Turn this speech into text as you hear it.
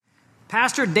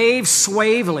Pastor Dave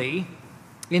Swavely,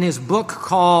 in his book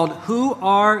called Who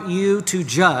Are You to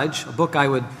Judge, a book I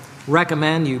would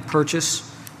recommend you purchase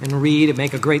and read and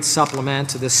make a great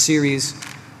supplement to this series,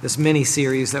 this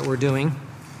mini-series that we're doing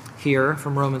here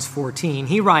from Romans 14.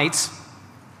 He writes,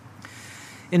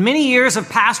 "In many years of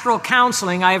pastoral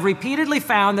counseling, I have repeatedly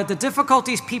found that the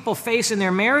difficulties people face in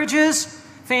their marriages,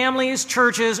 families,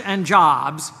 churches, and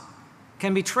jobs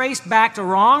can be traced back to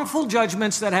wrongful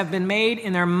judgments that have been made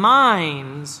in their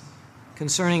minds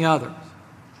concerning others."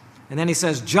 And then he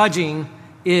says, judging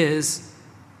is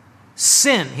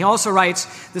sin. He also writes,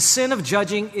 the sin of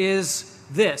judging is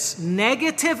this: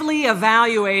 negatively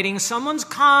evaluating someone's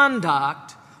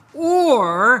conduct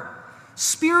or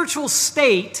spiritual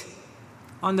state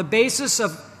on the basis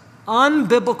of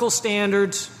unbiblical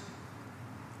standards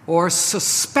or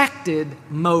suspected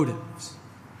motives.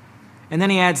 And then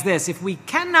he adds this: if we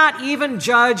cannot even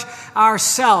judge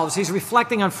ourselves, he's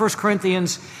reflecting on 1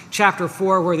 Corinthians chapter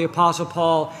 4, where the Apostle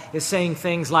Paul is saying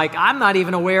things like, I'm not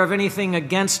even aware of anything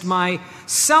against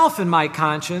myself in my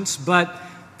conscience, but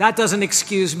that doesn't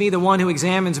excuse me. The one who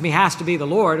examines me has to be the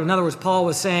Lord. In other words, Paul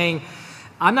was saying,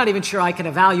 I'm not even sure I can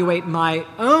evaluate my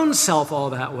own self all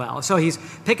that well. So he's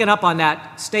picking up on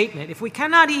that statement. If we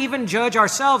cannot even judge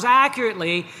ourselves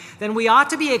accurately, then we ought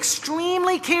to be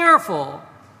extremely careful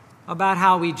about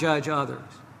how we judge others.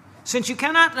 Since you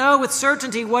cannot know with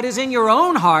certainty what is in your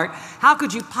own heart, how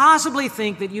could you possibly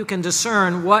think that you can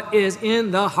discern what is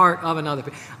in the heart of another?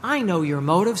 I know your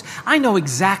motives. I know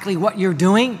exactly what you're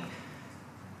doing.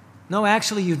 No,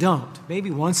 actually you don't. Maybe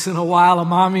once in a while a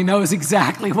mommy knows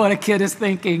exactly what a kid is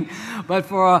thinking. But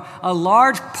for a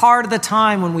large part of the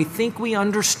time when we think we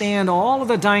understand all of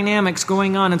the dynamics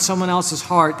going on in someone else's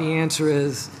heart, the answer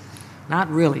is not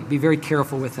really. Be very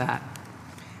careful with that.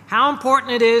 How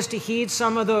important it is to heed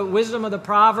some of the wisdom of the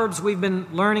Proverbs we've been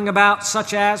learning about,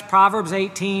 such as Proverbs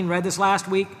 18, read this last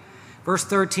week, verse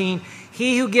 13.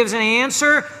 He who gives an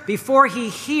answer before he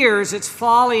hears, it's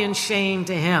folly and shame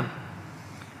to him.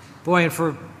 Boy, and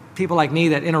for people like me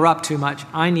that interrupt too much,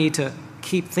 I need to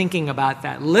keep thinking about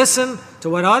that. Listen to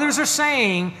what others are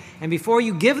saying, and before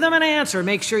you give them an answer,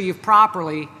 make sure you've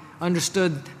properly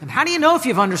understood them. How do you know if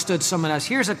you've understood someone else?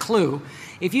 Here's a clue.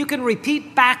 If you can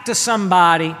repeat back to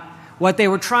somebody what they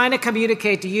were trying to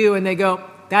communicate to you and they go,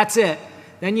 that's it,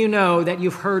 then you know that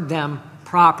you've heard them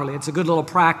properly. It's a good little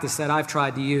practice that I've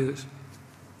tried to use.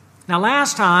 Now,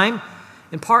 last time,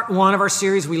 in part 1 of our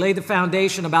series, we laid the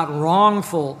foundation about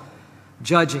wrongful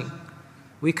judging.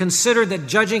 We considered that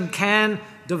judging can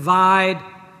divide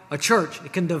a church.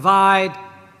 It can divide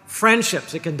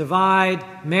friendships. It can divide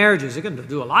marriages. It can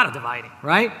do a lot of dividing,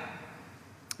 right?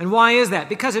 And why is that?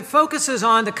 Because it focuses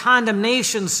on the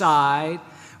condemnation side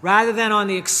rather than on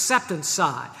the acceptance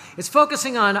side. It's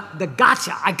focusing on the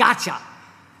gotcha, I gotcha,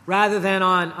 rather than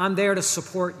on I'm there to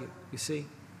support you, you see.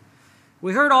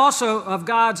 We heard also of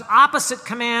God's opposite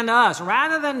command to us.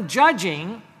 Rather than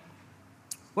judging,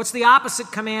 what's the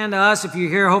opposite command to us? If you're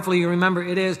here, hopefully you remember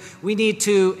it is we need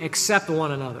to accept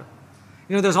one another.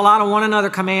 You know, there's a lot of one another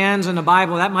commands in the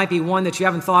Bible. That might be one that you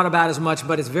haven't thought about as much,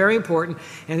 but it's very important.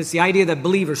 And it's the idea that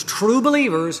believers, true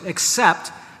believers, accept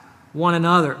one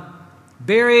another.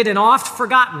 Buried and oft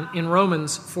forgotten in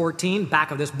Romans 14,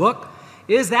 back of this book,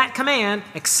 is that command,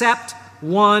 accept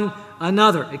one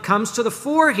another. It comes to the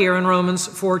fore here in Romans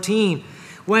 14.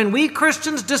 When we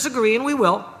Christians disagree, and we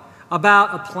will,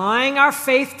 about applying our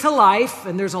faith to life,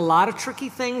 and there's a lot of tricky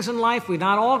things in life, we're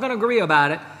not all going to agree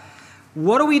about it.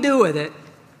 What do we do with it?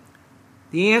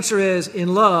 The answer is,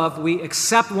 in love, we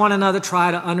accept one another,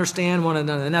 try to understand one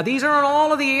another. Now, these are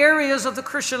all of the areas of the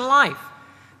Christian life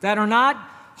that are not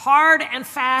hard and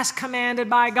fast commanded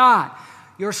by God.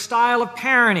 Your style of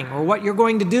parenting, or what you're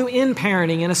going to do in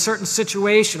parenting in a certain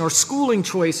situation, or schooling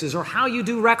choices, or how you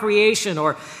do recreation,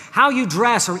 or how you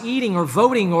dress, or eating, or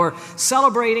voting, or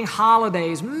celebrating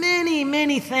holidays. Many,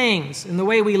 many things in the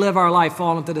way we live our life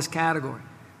fall into this category.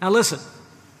 Now listen,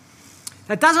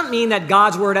 that doesn't mean that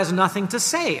God's Word has nothing to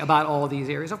say about all of these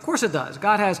areas. Of course it does.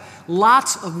 God has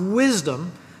lots of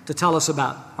wisdom to tell us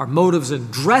about our motives in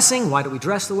dressing. Why do we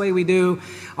dress the way we do?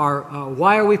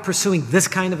 Why are we pursuing this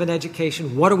kind of an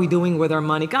education? What are we doing with our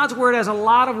money? God's Word has a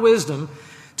lot of wisdom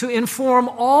to inform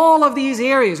all of these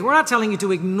areas. We're not telling you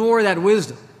to ignore that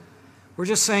wisdom. We're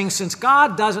just saying since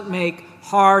God doesn't make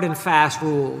hard and fast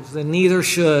rules, then neither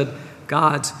should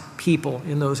God's people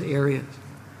in those areas.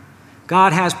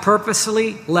 God has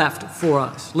purposefully left for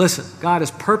us. Listen, God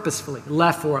has purposefully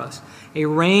left for us a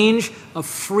range of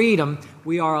freedom.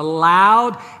 We are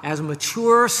allowed, as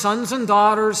mature sons and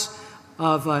daughters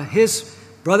of His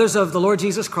brothers of the Lord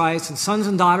Jesus Christ and sons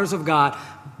and daughters of God,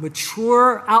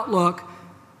 mature outlook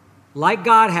like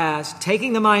God has,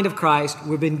 taking the mind of Christ.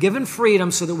 We've been given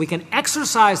freedom so that we can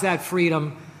exercise that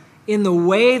freedom in the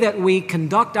way that we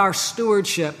conduct our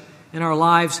stewardship in our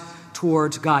lives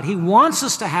towards God. He wants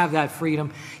us to have that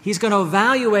freedom. He's going to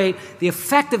evaluate the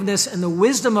effectiveness and the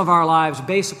wisdom of our lives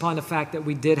based upon the fact that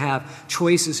we did have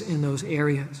choices in those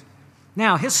areas.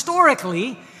 Now,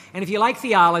 historically, and if you like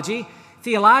theology,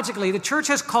 theologically, the church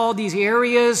has called these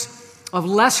areas of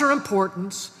lesser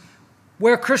importance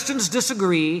where Christians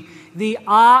disagree the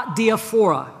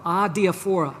adiaphora.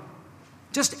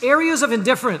 Just areas of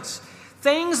indifference,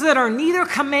 things that are neither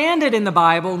commanded in the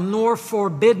Bible nor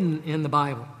forbidden in the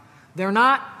Bible. They're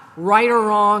not right or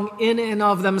wrong in and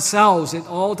of themselves. It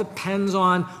all depends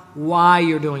on why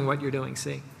you're doing what you're doing,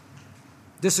 see?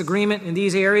 Disagreement in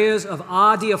these areas of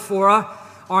adiaphora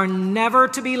are never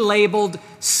to be labeled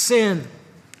sin.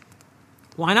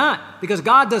 Why not? Because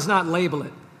God does not label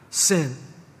it sin.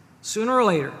 Sooner or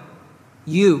later,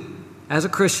 you, as a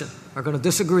Christian, are going to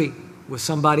disagree with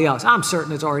somebody else. I'm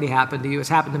certain it's already happened to you. It's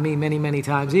happened to me many, many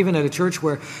times, even at a church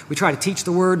where we try to teach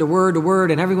the word,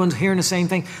 and everyone's hearing the same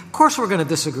thing. Of course we're going to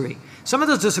disagree. Some of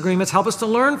those disagreements help us to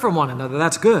learn from one another.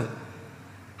 That's good.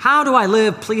 How do I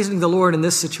live pleasing the Lord in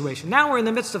this situation? Now we're in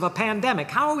the midst of a pandemic.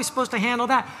 How are we supposed to handle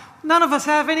that? None of us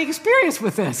have any experience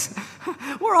with this.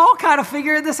 We're all kind of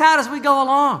figuring this out as we go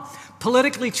along.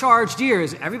 Politically charged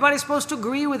years. Everybody's supposed to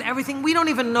agree with everything. We don't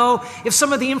even know if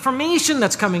some of the information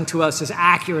that's coming to us is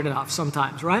accurate enough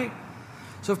sometimes, right?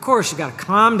 So, of course, you've got to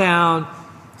calm down,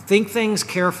 think things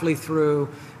carefully through,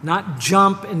 not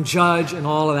jump and judge and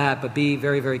all of that, but be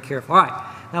very, very careful. All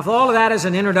right. Now, with all of that as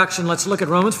an introduction, let's look at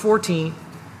Romans 14,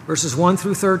 verses 1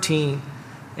 through 13.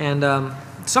 And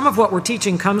some of what we're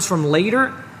teaching comes from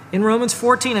later in Romans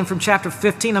 14 and from chapter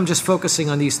 15. I'm just focusing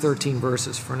on these 13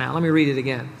 verses for now. Let me read it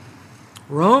again.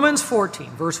 Romans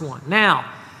 14, verse 1.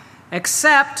 Now,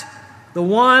 accept the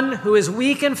one who is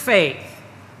weak in faith,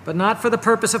 but not for the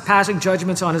purpose of passing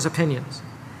judgments on his opinions.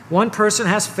 One person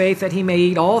has faith that he may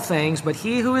eat all things, but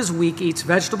he who is weak eats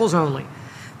vegetables only.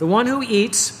 The one who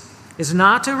eats is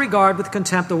not to regard with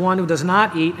contempt the one who does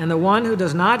not eat, and the one who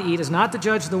does not eat is not to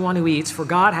judge the one who eats, for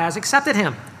God has accepted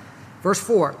him. Verse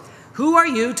 4. Who are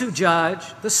you to judge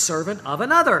the servant of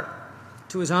another?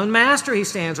 To his own master he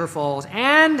stands or falls,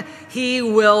 and he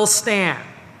will stand,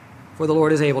 for the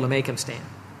Lord is able to make him stand.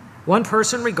 One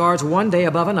person regards one day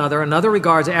above another, another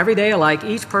regards every day alike.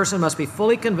 Each person must be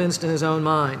fully convinced in his own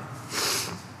mind.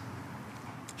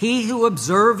 He who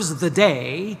observes the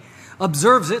day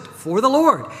observes it for the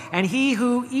Lord, and he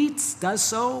who eats does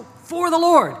so for the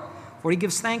Lord, for he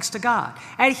gives thanks to God.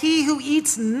 And he who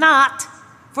eats not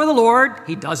for the Lord,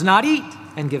 he does not eat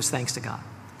and gives thanks to God.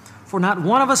 For not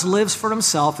one of us lives for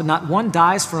himself, and not one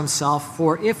dies for himself.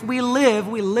 For if we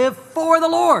live for the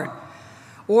Lord.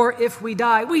 Or if we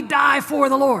die for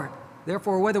the Lord.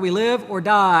 Therefore, whether we live or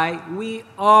die, we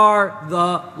are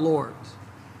the Lord's.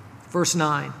 Verse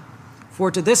 9. For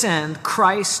to this end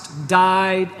Christ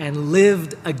died and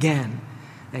lived again,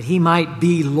 that he might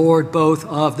be Lord both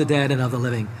of the dead and of the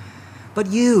living. But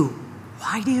you,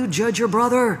 why do you judge your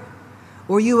brother?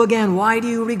 Or you again, why do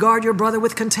you regard your brother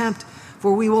with contempt?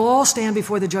 For we will all stand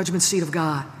before the judgment seat of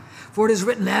God. For it is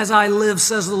written, as I live,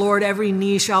 says the Lord, every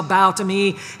knee shall bow to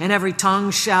me, and every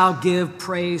tongue shall give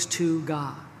praise to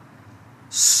God.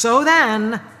 So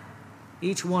then,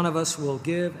 each one of us will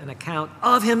give an account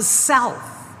of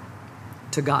himself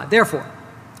to God. Therefore,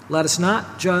 let us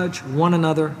not judge one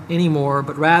another anymore,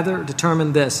 but rather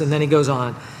determine this. And then he goes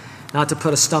on, not to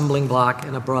put a stumbling block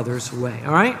in a brother's way.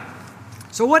 All right?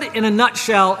 So what, in a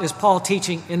nutshell, is Paul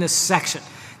teaching in this section?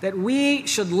 That we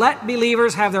should let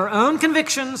believers have their own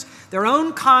convictions, their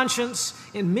own conscience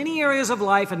in many areas of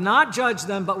life, and not judge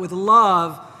them, but with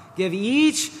love give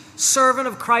each servant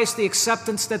of Christ the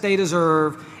acceptance that they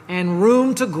deserve and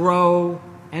room to grow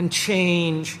and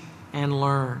change and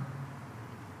learn.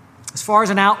 As far as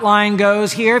an outline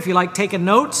goes here, if you like taking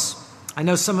notes, I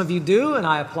know some of you do, and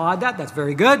I applaud that. That's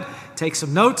very good. Take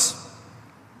some notes.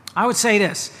 I would say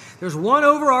this. There's one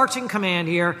overarching command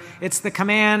here. It's the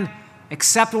command,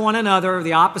 accept one another.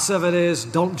 The opposite of it is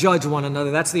don't judge one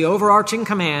another. That's the overarching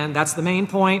command. That's the main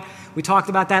point. We talked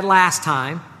about that last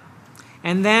time.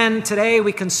 And then today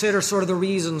we consider sort of the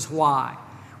reasons why.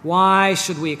 Why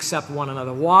should we accept one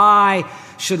another? Why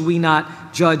should we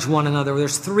not judge one another?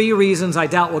 There's 3 reasons. I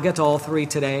doubt we'll get to all 3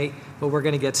 today, but we're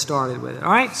going to get started with it.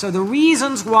 All right? So the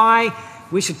reasons why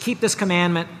we should keep this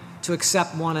commandment to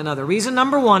accept one another. Reason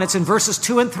number 1, it's in verses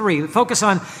 2 and 3. Focus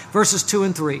on verses 2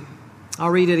 and 3. I'll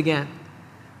read it again.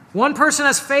 One person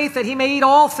has faith that he may eat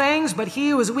all things, but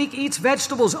he who is weak eats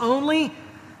vegetables only.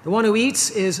 The one who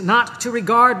eats is not to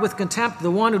regard with contempt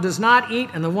the one who does not eat,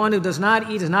 and the one who does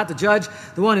not eat is not to judge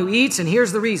the one who eats. And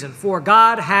here's the reason: for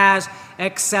God has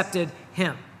accepted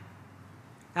him.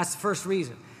 That's the first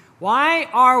reason. Why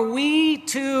are we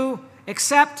to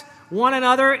accept one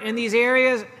another in these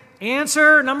areas?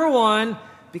 Answer number one,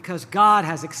 because God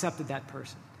has accepted that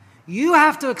person. You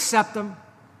have to accept them.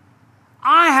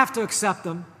 I have to accept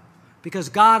them because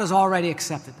God has already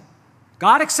accepted them.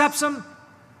 God accepts them.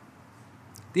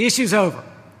 The issue's over.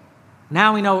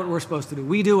 Now we know what we're supposed to do.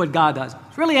 We do what God does.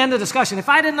 It's really end of discussion. If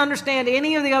I didn't understand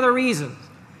any of the other reasons,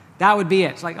 that would be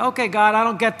it. It's like, okay, God, I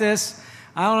don't get this.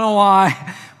 I don't know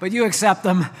why, but you accept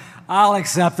them. I'll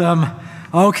accept them.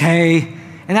 Okay.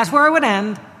 And that's where it would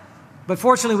end. But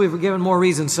fortunately, we were given more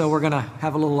reasons, so we're going to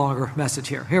have a little longer message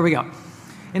here. Here we go.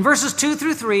 In verses 2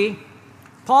 through 3,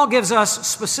 Paul gives us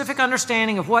specific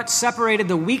understanding of what separated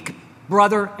the weak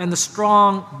brother and the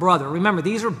strong brother. Remember,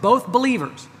 these are both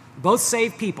believers, both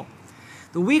saved people.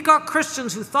 The weak are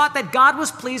Christians who thought that God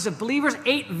was pleased if believers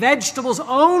ate vegetables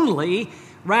only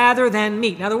rather than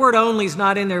meat. Now, the word only is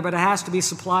not in there, but it has to be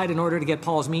supplied in order to get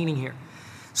Paul's meaning here.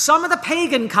 Some of the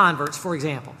pagan converts, for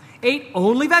example, ate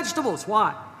only vegetables.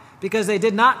 Why? Because they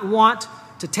did not want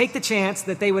to take the chance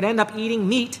that they would end up eating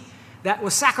meat that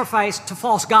was sacrificed to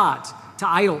false gods, to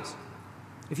idols.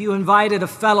 If you invited a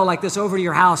fellow like this over to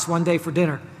your house one day for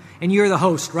dinner, and you're the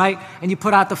host, right? And you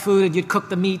put out the food and you'd cook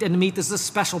the meat, and the meat is a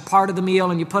special part of the meal,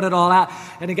 and you put it all out,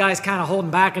 and the guy's kind of holding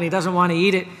back and he doesn't want to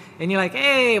eat it. And you're like,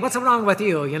 hey, what's wrong with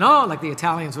you? You know, like the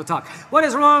Italians would talk. What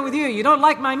is wrong with you? You don't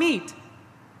like my meat.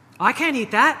 I can't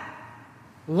eat that.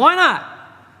 Why not?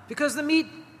 Because the meat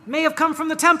may have come from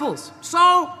the temples.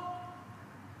 So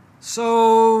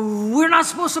we're not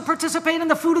supposed to participate in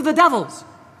the food of the devils.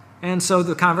 And so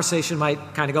the conversation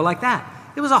might kind of go like that.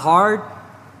 It was a hard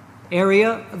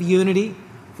area of unity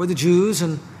for the Jews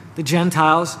and the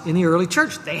Gentiles in the early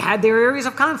church. They had their areas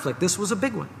of conflict. This was a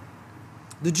big one.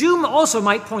 The Jew also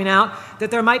might point out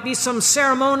that there might be some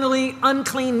ceremonially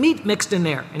unclean meat mixed in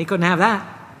there, and he couldn't have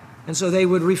that. And so they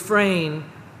would refrain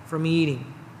from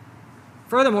eating.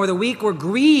 Furthermore, the weak were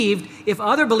grieved if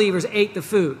other believers ate the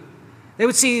food. They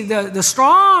would see the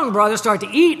strong brothers start to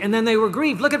eat, and then they were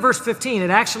grieved. Look at verse 15. It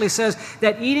actually says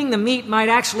that eating the meat might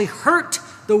actually hurt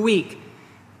the weak,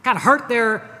 kind of hurt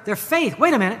their faith.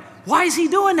 Wait a minute, why is he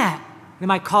doing that? It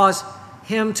might cause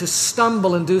him to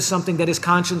stumble and do something that his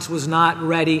conscience was not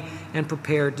ready and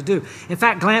prepared to do. In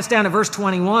fact, glance down at verse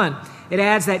 21. It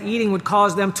adds that eating would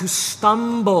cause them to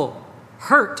stumble,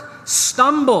 hurt,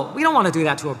 stumble. We don't want to do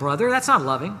that to a brother. That's not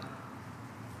loving.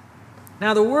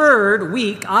 Now, the word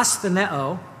weak,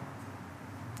 astheneo,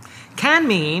 can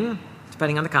mean,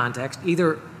 depending on the context,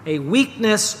 either a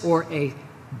weakness or a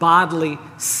bodily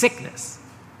sickness.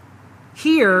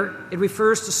 Here, it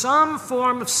refers to some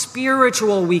form of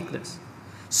spiritual weakness,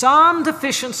 some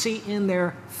deficiency in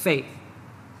their faith.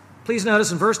 Please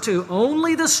notice in verse 2,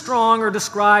 only the strong are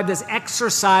described as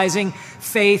exercising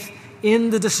faith in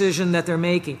the decision that they're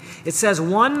making. It says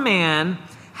one man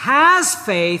has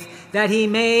faith that he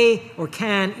may or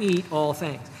can eat all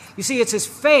things. You see, it's his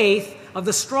faith of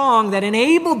the strong that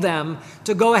enabled them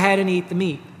to go ahead and eat the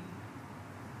meat.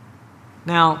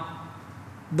 Now,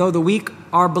 though the weak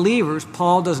are believers,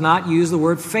 Paul does not use the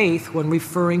word faith when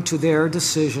referring to their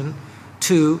decision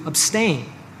to abstain,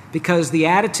 because the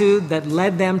attitude that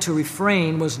led them to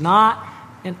refrain was not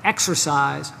an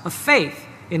exercise of faith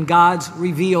in God's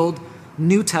revealed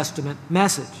New Testament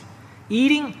message.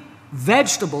 Eating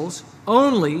vegetables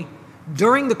only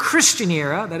during the Christian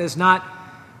era, that is not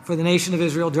for the nation of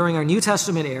Israel during our New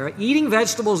Testament era, eating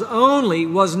vegetables only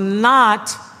was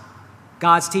not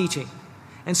God's teaching.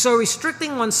 And so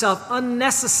restricting oneself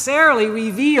unnecessarily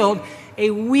revealed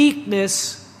a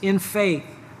weakness in faith.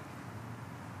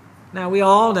 Now, we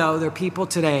all know there are people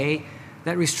today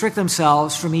that restrict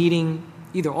themselves from eating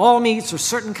either all meats or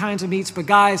certain kinds of meats, but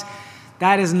guys,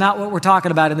 that is not what we're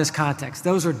talking about in this context.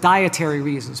 Those are dietary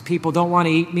reasons. People don't want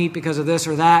to eat meat because of this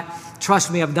or that.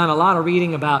 Trust me, I've done a lot of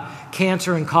reading about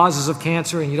cancer and causes of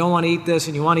cancer, and you don't want to eat this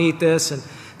and you want to eat this, and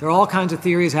there are all kinds of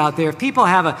theories out there. If people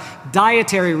have a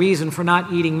dietary reason for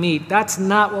not eating meat, that's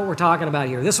not what we're talking about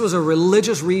here. This was a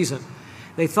religious reason.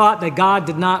 They thought that God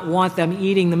did not want them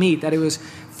eating the meat, that it was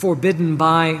forbidden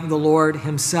by the Lord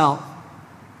himself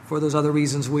for those other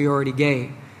reasons we already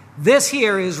gave. This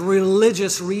here is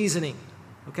religious reasoning,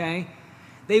 okay?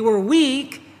 They were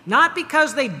weak, not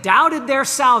because they doubted their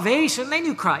salvation, they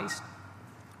knew Christ,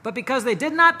 but because they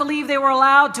did not believe they were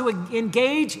allowed to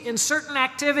engage in certain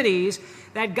activities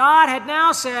that God had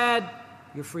now said,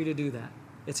 you're free to do that.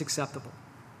 It's acceptable.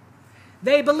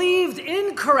 They believed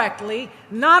incorrectly,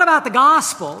 not about the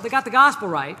gospel, they got the gospel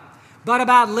right, but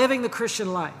about living the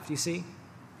Christian life, you see.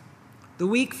 The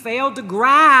weak failed to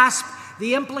grasp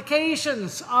the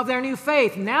implications of their new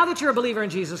faith. Now that you're a believer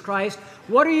in Jesus Christ,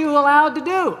 what are you allowed to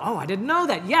do? Oh, I didn't know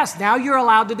that. Yes, now you're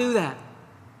allowed to do that.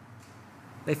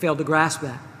 They failed to grasp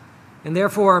that. And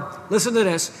therefore, listen to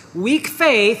this, weak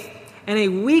faith and a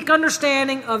weak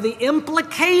understanding of the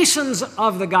implications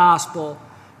of the gospel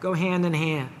go hand in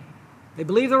hand. They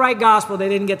believe the right gospel, they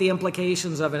didn't get the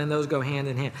implications of it, and those go hand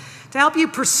in hand. To help you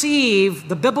perceive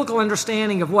the biblical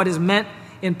understanding of what is meant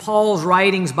in Paul's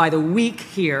writings by the weak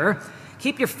here,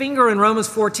 keep your finger in Romans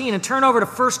 14 and turn over to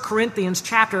 1 Corinthians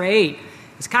chapter 8.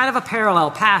 It's kind of a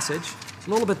parallel passage. It's a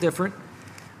little bit different.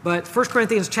 But 1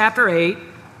 Corinthians chapter 8,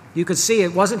 you could see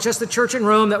it wasn't just the church in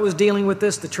Rome that was dealing with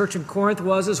this. The church in Corinth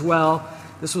was as well.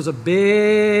 This was a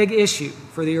big issue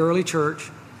for the early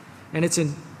church. And it's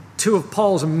in two of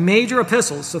Paul's major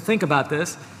epistles, so think about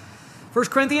this. 1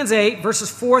 Corinthians 8, verses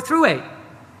 4 through 8.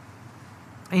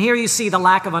 And here you see the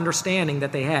lack of understanding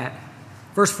that they had.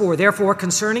 Verse 4, therefore,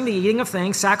 concerning the eating of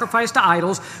things sacrificed to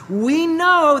idols, we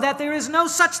know that there is no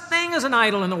such thing as an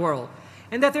idol in the world,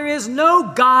 and that there is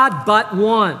no God but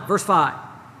one. Verse 5,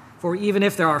 for even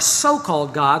if there are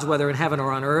so-called gods, whether in heaven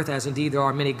or on earth, as indeed there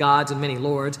are many gods and many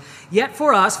lords, yet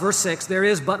for us, verse 6, there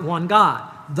is but one God,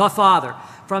 the Father,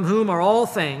 from whom are all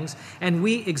things, and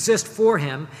we exist for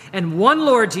him, and one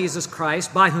Lord Jesus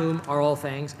Christ, by whom are all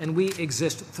things, and we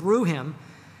exist through him.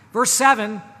 Verse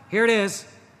 7, here it is.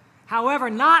 However,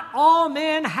 not all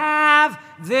men have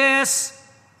this,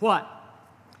 what?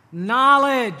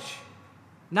 Knowledge.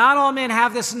 Not all men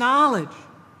have this knowledge.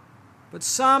 But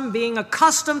some, being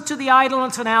accustomed to the idol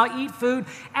until now, eat food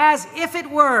as if it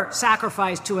were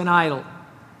sacrificed to an idol.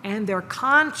 And their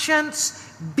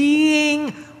conscience,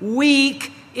 being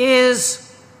weak,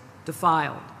 is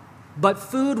defiled. But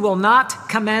food will not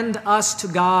commend us to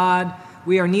God.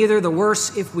 We are neither the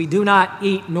worse if we do not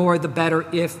eat, nor the better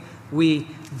if we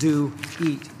do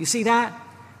eat. You see that?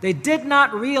 They did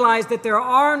not realize that there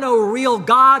are no real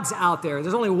gods out there.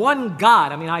 There's only one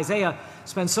God. I mean, Isaiah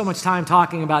spends so much time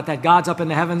talking about that. God's up in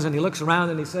the heavens, and he looks around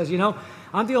and he says, you know,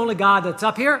 I'm the only God that's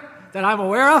up here that I'm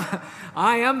aware of.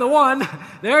 I am the one.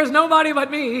 There's nobody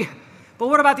but me. But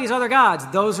what about these other gods?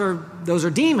 Those are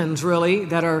demons, really,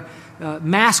 that are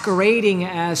masquerading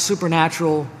as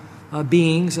supernatural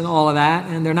beings and all of that,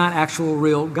 and they're not actual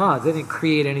real gods. They didn't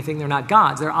create anything. They're not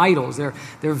gods. They're idols. They're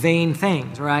vain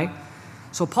things, right?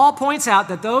 So Paul points out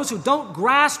that those who don't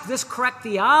grasp this correct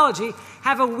theology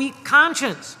have a weak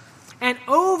conscience, an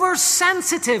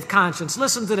oversensitive conscience.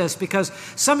 Listen to this, because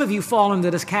some of you fall into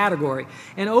this category.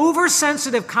 An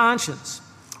oversensitive conscience,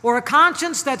 or a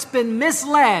conscience that's been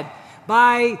misled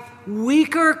by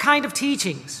weaker kind of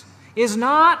teachings, is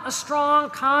not a strong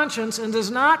conscience and does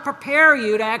not prepare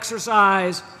you to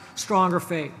exercise stronger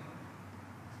faith.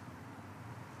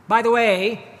 By the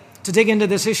way, to dig into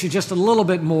this issue just a little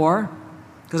bit more,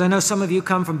 because I know some of you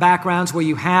come from backgrounds where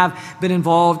you have been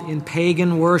involved in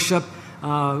pagan worship,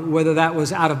 whether that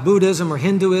was out of Buddhism or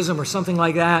Hinduism or something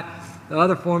like that,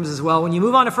 other forms as well. When you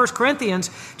move on to 1 Corinthians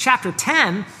chapter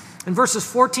 10, in verses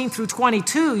 14 through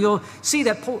 22, you'll see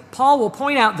that Paul will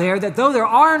point out there that though there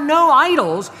are no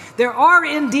idols, there are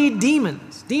indeed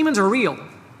demons. Demons are real.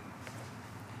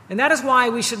 And that is why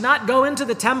we should not go into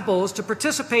the temples to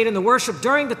participate in the worship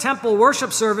during the temple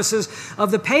worship services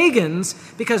of the pagans,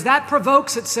 because that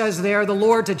provokes, it says there, the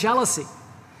Lord to jealousy.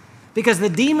 Because the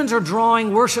demons are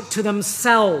drawing worship to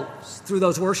themselves through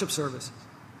those worship services.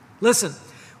 Listen,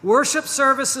 worship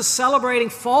services celebrating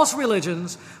false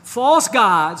religions, false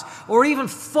gods, or even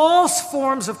false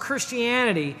forms of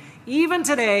Christianity, even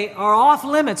today, are off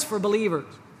limits for believers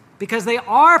because they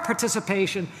are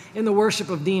participation in the worship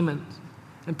of demons.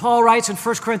 And Paul writes in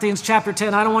 1 Corinthians chapter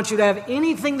 10, I don't want you to have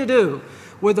anything to do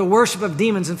with the worship of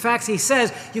demons. In fact, he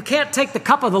says, you can't take the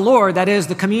cup of the Lord, that is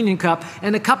the communion cup,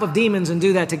 and the cup of demons and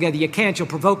do that together. You can't. You'll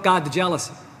provoke God to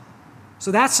jealousy. So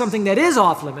that's something that is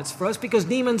off limits for us because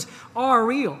demons are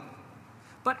real.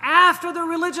 But after the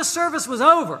religious service was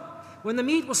over, when the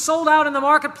meat was sold out in the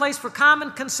marketplace for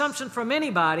common consumption from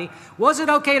anybody, was it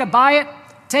okay to buy it,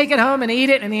 take it home, and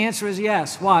eat it? And the answer is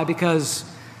yes. Why? Because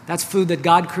that's food that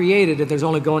God created, and there's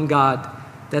only one God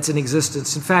that's in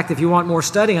existence. In fact, if you want more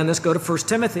study on this, go to 1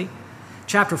 Timothy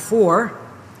chapter 4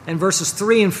 and verses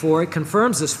 3 and 4. It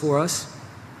confirms this for us.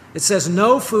 It says,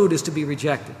 no food is to be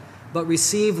rejected, but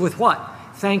received with what?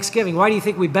 Thanksgiving. Why do you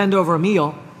think we bend over a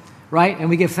meal right? And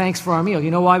we give thanks for our meal. You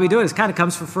know why we do it? It kind of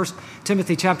comes from 1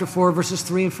 Timothy chapter 4, verses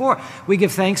 3 and 4. We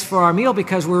give thanks for our meal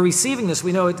because we're receiving this.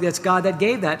 We know it's God that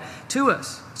gave that to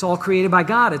us. It's all created by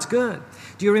God. It's good.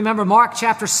 Do you remember Mark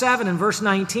chapter 7 and verse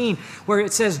 19, where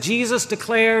it says Jesus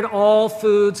declared all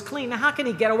foods clean? Now, how can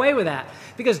he get away with that?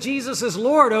 Because Jesus is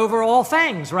Lord over all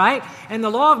things, right? And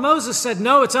the law of Moses said,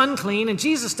 no, it's unclean. And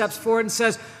Jesus steps forward and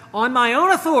says, on my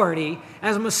own authority,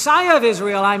 as Messiah of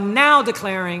Israel, I'm now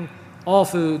declaring all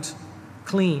foods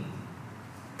clean.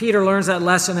 Peter learns that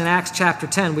lesson in Acts chapter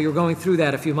 10. We were going through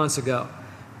that a few months ago.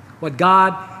 What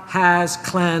God has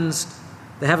cleansed,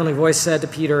 the heavenly voice said to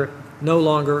Peter, no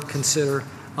longer consider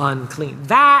unclean.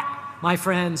 That, my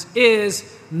friends,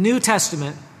 is New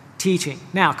Testament teaching.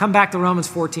 Now, come back to Romans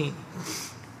 14.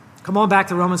 Come on back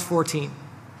to Romans 14.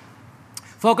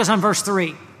 Focus on verse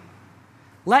 3.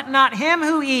 Let not him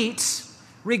who eats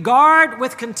regard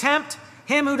with contempt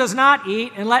him who does not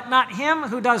eat, and let not him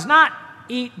who does not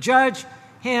eat judge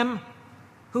him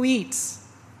who eats.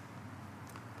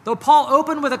 Though Paul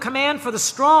opened with a command for the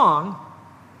strong,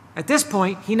 at this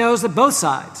point, he knows that both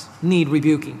sides need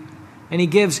rebuking, and he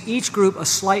gives each group a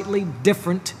slightly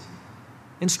different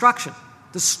instruction.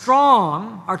 The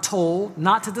strong are told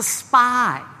not to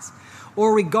despise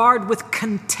or regard with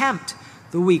contempt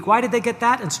the weak. Why did they get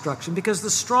that instruction? Because the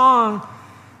strong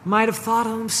might have thought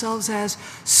of themselves as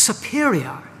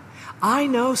superior. I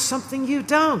know something you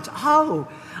don't. Oh,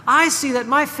 I see that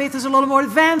my faith is a little more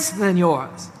advanced than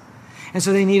yours. And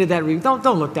so they needed that.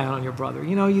 Don't look down on your brother.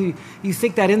 You know, you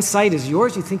think that insight is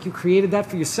yours? You think you created that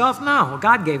for yourself? No,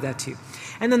 God gave that to you.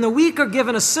 And then the weak are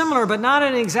given a similar, but not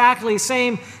an exactly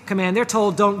same command. They're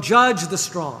told, don't judge the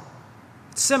strong.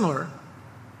 It's similar.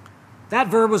 That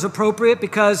verb was appropriate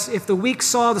because if the weak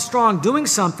saw the strong doing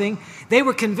something, they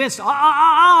were convinced, you're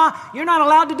not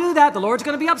allowed to do that. The Lord's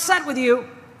going to be upset with you.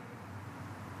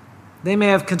 They may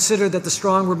have considered that the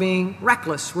strong were being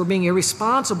reckless, were being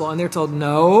irresponsible, and they're told,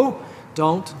 no,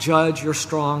 don't judge your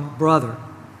strong brother.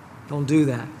 Don't do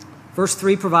that. Verse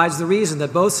 3 provides the reason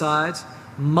that both sides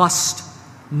must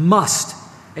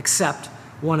accept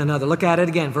one another. Look at it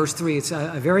again, verse 3. It's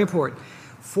very important.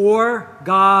 For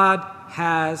God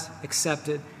has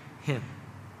accepted him.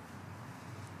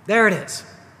 There it is.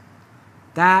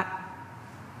 That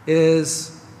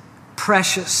is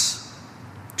precious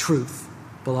truth,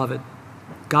 beloved.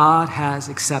 God has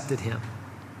accepted him.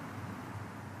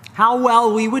 How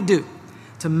well we would do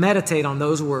to meditate on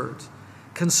those words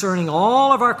concerning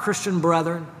all of our Christian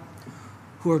brethren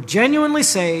who are genuinely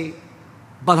saved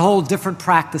but hold different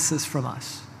practices from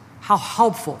us. How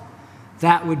helpful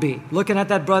that would be. Looking at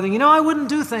that brother, I wouldn't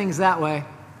do things that way,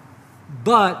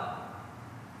 but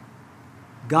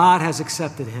God has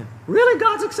accepted him. Really?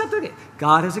 God's accepted him?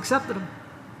 God has accepted him.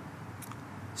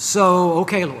 So,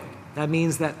 okay, Lord, that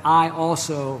means that I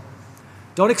also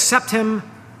don't accept him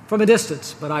from a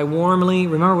distance, but I warmly,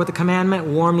 remember what the commandment,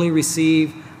 warmly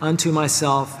receive unto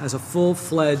myself as a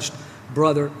full-fledged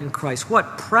brother in Christ.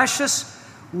 What precious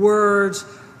words,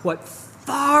 what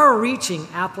far-reaching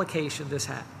application this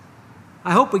had.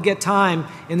 I hope we get time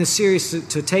in this series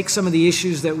to take some of the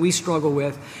issues that we struggle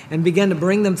with and begin to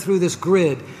bring them through this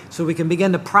grid so we can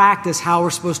begin to practice how we're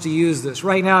supposed to use this.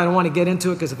 Right now, I don't want to get into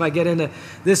it because if I get into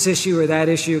this issue or that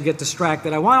issue, I'll get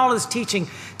distracted. I want all this teaching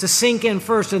to sink in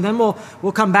first, and then we'll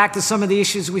come back to some of the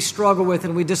issues we struggle with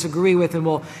and we disagree with, and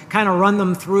we'll kind of run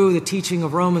them through the teaching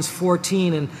of Romans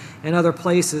 14 and other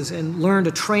places and learn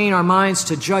to train our minds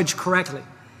to judge correctly.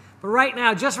 But right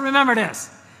now, just remember this.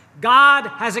 God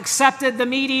has accepted the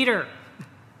meat eater,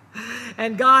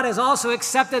 and God has also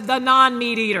accepted the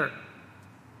non-meat eater.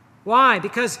 Why?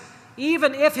 Because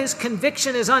even if his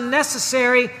conviction is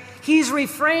unnecessary, he's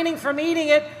refraining from eating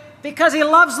it because he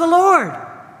loves the Lord,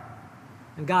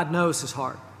 and God knows his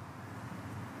heart.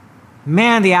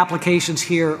 Man, the applications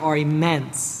here are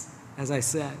immense, as I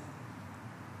said.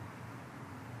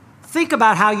 Think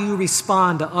about how you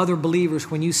respond to other believers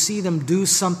when you see them do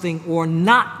something or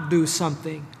not do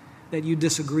something that you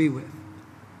disagree with.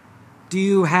 Do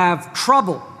you have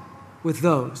trouble with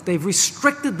those? They've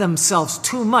restricted themselves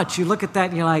too much. You look at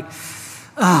that and you're like,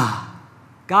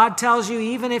 God tells you,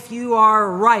 even if you are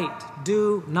right,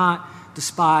 do not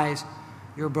despise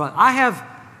your brother. I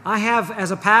have,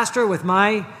 as a pastor with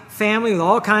my family, with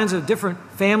all kinds of different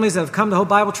families that have come to Hope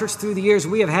Bible Church through the years,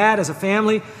 we have had as a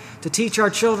family to teach our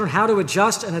children how to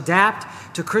adjust and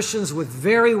adapt to Christians with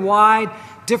very wide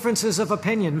differences of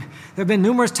opinion. There have been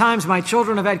numerous times my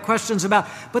children have had questions about,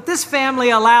 but this family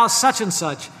allows such and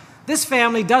such. This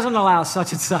family doesn't allow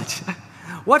such and such.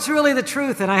 What's really the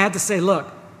truth? And I had to say,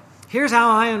 look, here's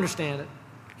how I understand it.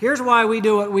 Here's why we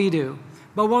do what we do.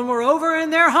 But when we're over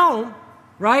in their home,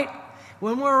 right,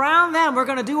 when we're around them, we're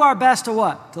going to do our best to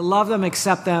what? To love them,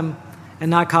 accept them, and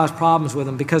not cause problems with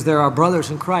them because they're our brothers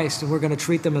in Christ, and we're going to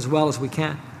treat them as well as we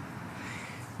can.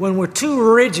 When we're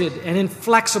too rigid and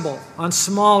inflexible on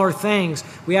smaller things,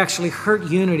 we actually hurt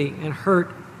unity and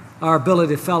hurt our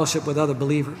ability to fellowship with other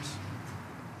believers.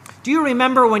 Do you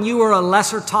remember when you were a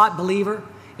lesser taught believer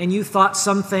and you thought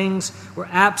some things were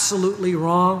absolutely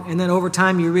wrong, and then over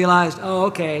time you realized, oh,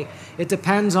 okay, it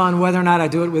depends on whether or not I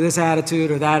do it with this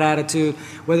attitude or that attitude,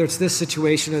 whether it's this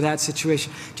situation or that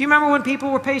situation. Do you remember when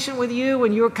people were patient with you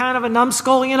when you were kind of a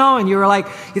numbskull, and you were like,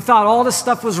 you thought all this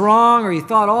stuff was wrong, or you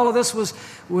thought all of this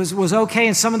was okay,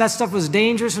 and some of that stuff was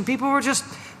dangerous, and people were just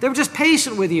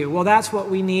patient with you? Well, that's what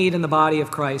we need in the body of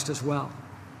Christ as well.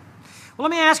 Well,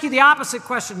 let me ask you the opposite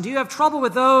question. Do you have trouble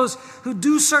with those who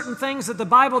do certain things that the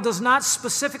Bible does not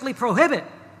specifically prohibit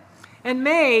and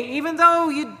may, even though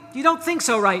you don't think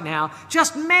so right now,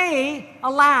 just may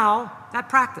allow that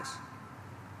practice?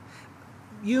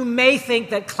 You may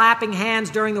think that clapping hands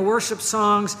during the worship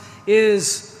songs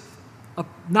is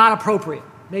not appropriate.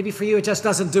 Maybe for you it just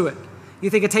doesn't do it. You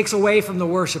think it takes away from the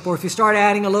worship. Or if you start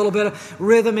adding a little bit of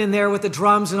rhythm in there with the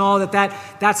drums and all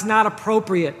that's not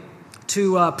appropriate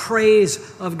to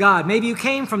praise of God. Maybe you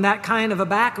came from that kind of a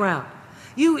background.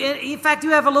 In fact, you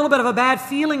have a little bit of a bad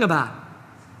feeling about it.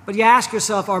 But you ask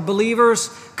yourself, are believers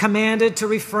commanded to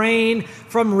refrain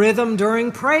from rhythm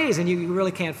during praise? And you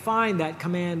really can't find that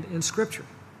command in Scripture.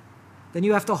 Then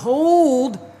you have to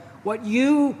hold what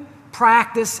you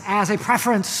practice as a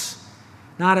preference,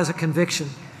 not as a conviction.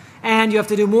 And you have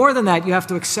to do more than that. You have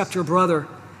to accept your brother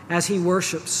as he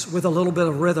worships with a little bit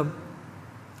of rhythm.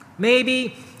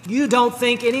 Maybe you don't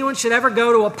think anyone should ever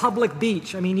go to a public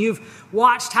beach. I mean, you've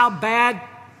watched how bad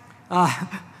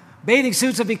bathing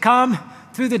suits have become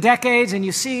through the decades, and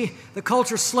you see the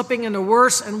culture slipping into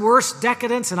worse and worse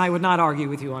decadence, and I would not argue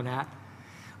with you on that.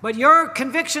 But your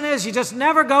conviction is you just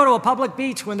never go to a public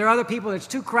beach when there are other people. It's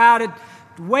too crowded,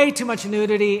 way too much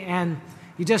nudity, and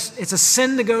it's a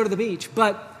sin to go to the beach.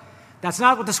 But that's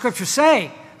not what the Scriptures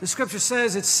say. The Scripture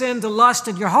says it's sin to lust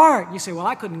in your heart. You say, well,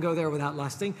 I couldn't go there without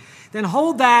lusting. Then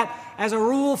hold that as a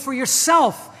rule for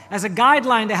yourself, as a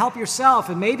guideline to help yourself,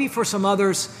 and maybe for some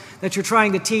others that you're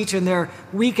trying to teach and they're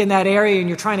weak in that area and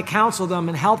you're trying to counsel them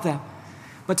and help them.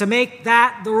 But to make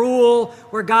that the rule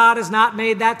where God has not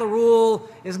made that the rule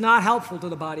is not helpful to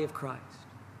the body of Christ.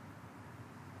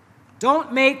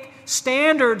 Don't make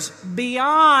standards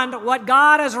beyond what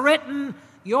God has written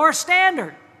your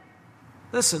standard.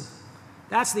 Listen,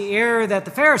 that's the error that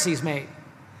the Pharisees made.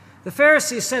 The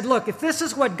Pharisees said, look, if this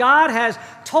is what God has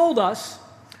told us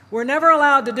we're never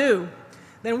allowed to do,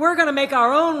 then we're going to make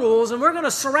our own rules and we're going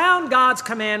to surround God's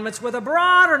commandments with a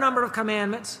broader number of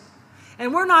commandments,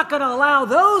 and we're not going to allow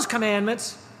those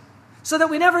commandments so that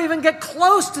we never even get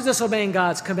close to disobeying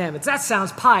God's commandments. That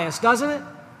sounds pious, doesn't it?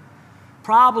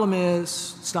 Problem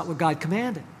is, it's not what God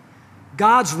commanded.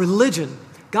 God's religion,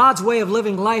 God's way of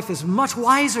living life is much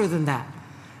wiser than that.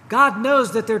 God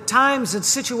knows that there are times and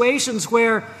situations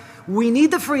where we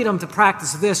need the freedom to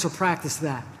practice this or practice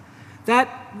that.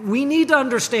 That we need to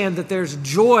understand that there's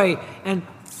joy and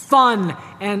fun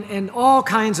and all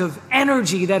kinds of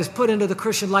energy that is put into the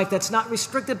Christian life that's not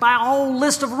restricted by a whole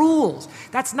list of rules.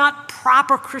 That's not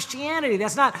proper Christianity.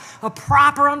 That's not a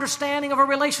proper understanding of a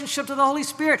relationship to the Holy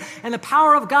Spirit and the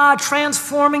power of God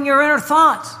transforming your inner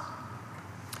thoughts.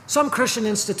 Some Christian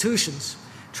institutions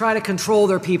try to control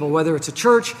their people, whether it's a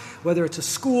church, whether it's a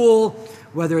school,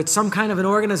 whether it's some kind of an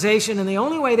organization, and the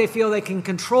only way they feel they can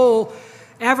control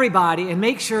everybody and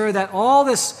make sure that all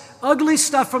this ugly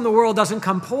stuff from the world doesn't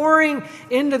come pouring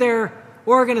into their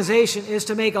organization is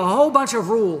to make a whole bunch of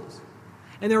rules.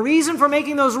 And the reason for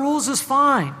making those rules is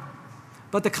fine,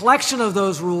 but the collection of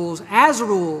those rules as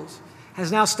rules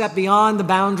has now stepped beyond the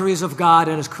boundaries of God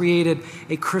and has created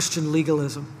a Christian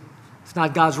legalism. It's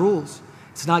not God's rules.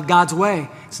 It's not God's way.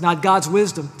 It's not God's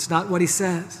wisdom. It's not what He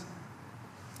says.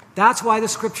 That's why the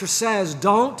Scripture says,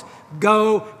 don't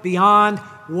go beyond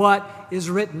what is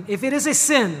written. If it is a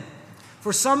sin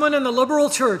for someone in the liberal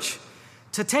church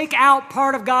to take out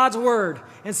part of God's Word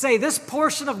and say, this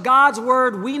portion of God's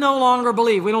Word we no longer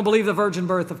believe. We don't believe the virgin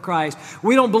birth of Christ.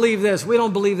 We don't believe this. We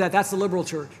don't believe that. That's the liberal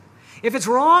church. If it's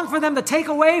wrong for them to take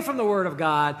away from the Word of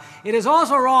God, it is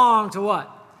also wrong to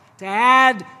what? To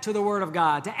add to the Word of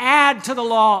God, to add to the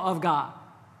law of God.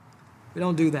 We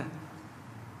don't do that.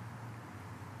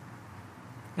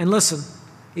 And listen,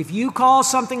 if you call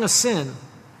something a sin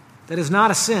that is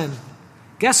not a sin,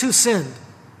 guess who sinned?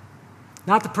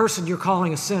 Not the person you're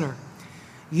calling a sinner.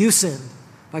 You sinned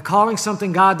by calling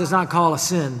something God does not call a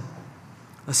sin,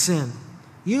 a sin.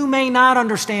 You may not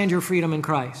understand your freedom in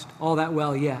Christ all that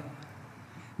well yet.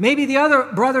 Maybe the other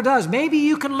brother does. Maybe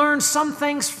you can learn some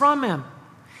things from him.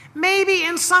 Maybe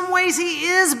in some ways he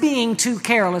is being too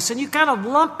careless and you kind of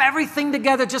lump everything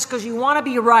together just because you want to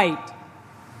be right.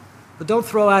 But don't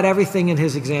throw out everything in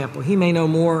his example. He may know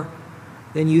more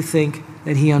than you think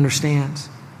that he understands.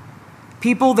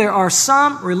 People, there are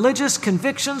some religious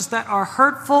convictions that are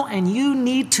hurtful and you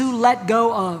need to let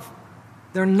go of.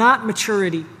 They're not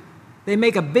maturity. They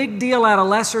make a big deal out of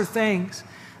lesser things.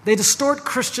 They distort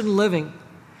Christian living.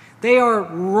 They are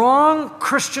wrong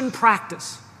Christian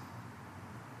practice.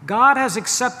 God has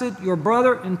accepted your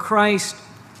brother in Christ,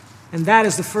 and that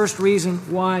is the first reason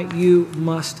why you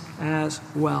must as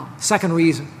well. Second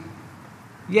reason.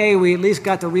 Yay, we at least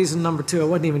got to reason number 2. I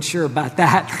wasn't even sure about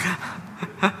that.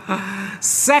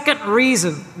 Second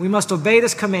reason we must obey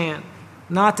this command,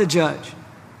 not to judge,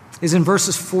 is in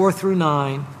verses 4 through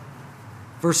 9.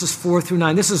 Verses 4 through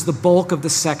 9. This is the bulk of the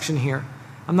section here.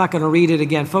 I'm not going to read it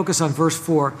again. Focus on verse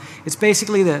 4. It's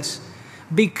basically this.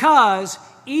 Because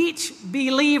each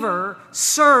believer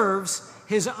serves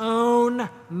his own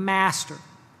master.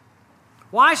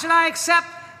 Why should I accept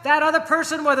that other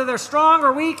person, whether they're strong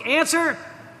or weak? Answer,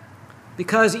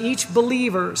 because each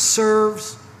believer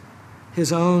serves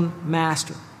his own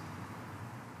master.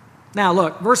 Now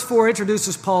look, verse 4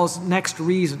 introduces Paul's next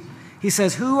reason. He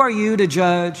says, who are you to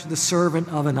judge the servant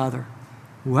of another?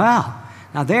 Well,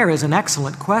 now there is an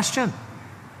excellent question.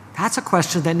 That's a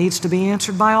question that needs to be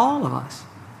answered by all of us.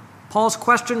 Paul's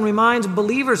question reminds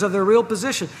believers of their real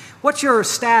position. What's your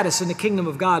status in the kingdom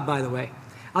of God, by the way?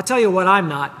 I'll tell you what I'm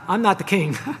not. I'm not the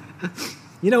king.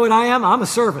 You know what I am? I'm a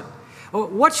servant.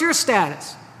 What's your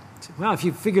status? Well, if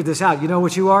you figured this out, you know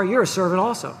what you are? You're a servant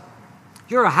also.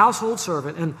 You're a household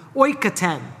servant, an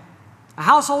oikaten, a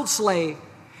household slave.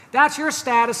 That's your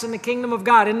status in the kingdom of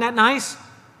God. Isn't that nice?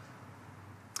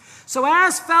 So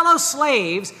as fellow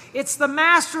slaves, it's the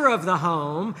master of the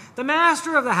home, the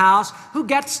master of the house, who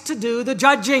gets to do the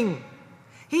judging.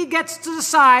 He gets to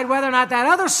decide whether or not that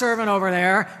other servant over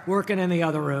there, working in the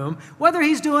other room, whether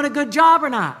he's doing a good job or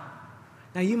not.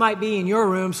 Now, you might be in your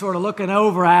room sort of looking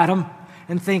over at him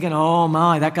and thinking, oh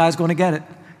my, that guy's going to get it.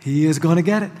 He is going to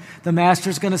get it. The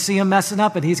master's going to see him messing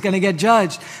up and he's going to get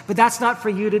judged. But that's not for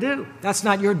you to do. That's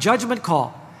not your judgment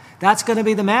call. That's going to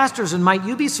be the master's, and might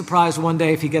you be surprised one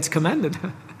day if he gets commended.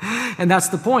 And that's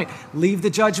the point. Leave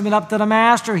the judgment up to the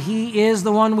master. He is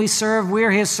the one we serve. We're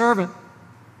his servant.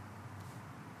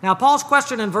 Now, Paul's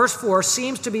question in verse 4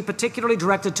 seems to be particularly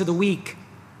directed to the weak.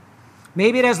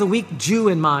 Maybe it has the weak Jew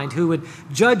in mind who would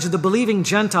judge the believing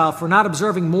Gentile for not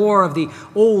observing more of the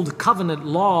old covenant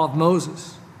law of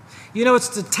Moses. You know, it's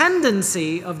the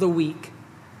tendency of the weak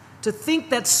to think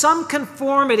that some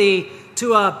conformity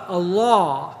to a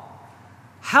law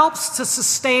helps to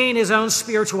sustain his own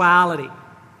spirituality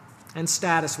and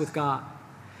status with God.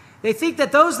 They think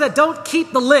that those that don't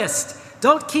keep the list,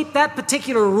 don't keep that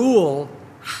particular rule,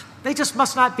 they just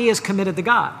must not be as committed to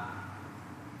God.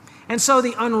 And so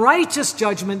the unrighteous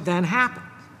judgment then happens.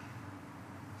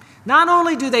 Not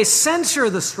only do they censure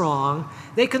the strong,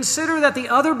 they consider that the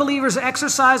other believers'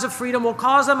 exercise of freedom will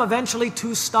cause them eventually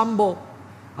to stumble.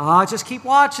 Just keep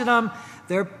watching them.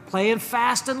 They're playing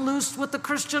fast and loose with the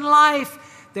Christian life.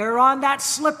 They're on that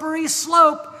slippery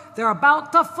slope. They're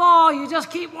about to fall. You just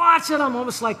keep watching them,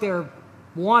 almost like they're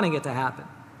wanting it to happen.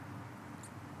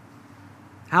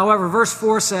 However, verse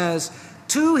 4 says,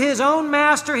 to his own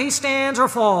master he stands or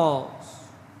falls,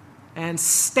 and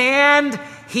stand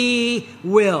he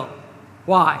will.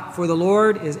 Why? For the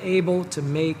Lord is able to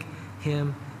make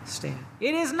him stand.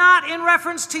 It is not in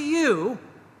reference to you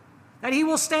that he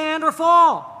will stand or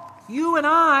fall. You and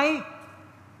I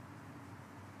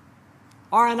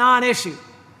are a non-issue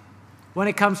when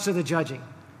it comes to the judging.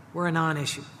 We're a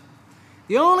non-issue.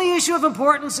 The only issue of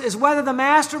importance is whether the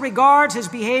master regards his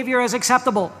behavior as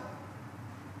acceptable.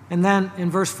 And then in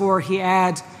verse 4, he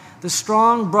adds, the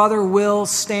strong brother will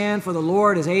stand, for the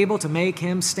Lord is able to make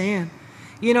him stand.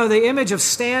 You know, the image of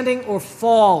standing or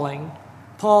falling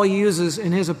Paul uses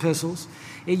in his epistles,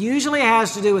 it usually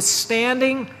has to do with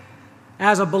standing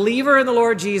as a believer in the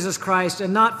Lord Jesus Christ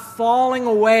and not falling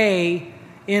away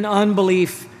in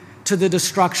unbelief to the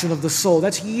destruction of the soul.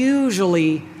 That's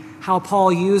usually how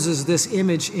Paul uses this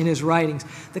image in his writings.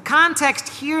 The context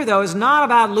here, though, is not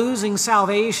about losing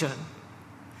salvation.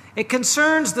 It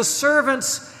concerns the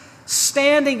servant's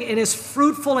standing in his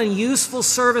fruitful and useful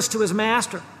service to his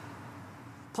master.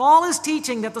 Paul is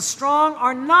teaching that the strong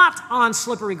are not on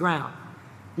slippery ground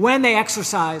when they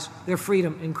exercise their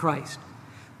freedom in Christ.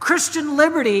 Christian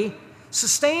liberty,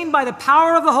 sustained by the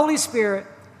power of the Holy Spirit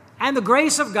and the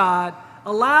grace of God,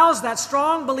 allows that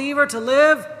strong believer to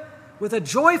live with a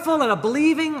joyful and a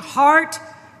believing heart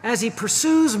as he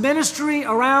pursues ministry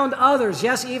around others,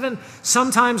 yes, even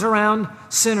sometimes around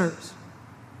sinners.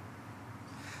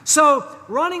 So,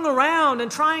 running around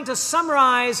and trying to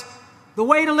summarize the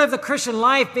way to live the Christian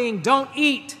life being don't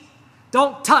eat,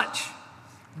 don't touch,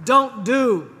 don't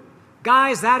do.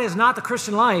 Guys, that is not the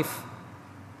Christian life.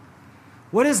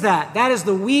 What is that? That is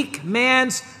the weak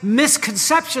man's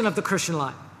misconception of the Christian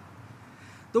life.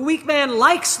 The weak man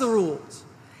likes the rules.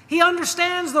 He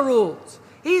understands the rules.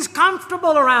 He's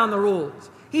comfortable around the rules.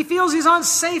 He feels he's on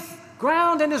safe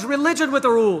ground in his religion with the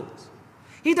rules.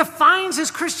 He defines his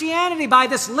Christianity by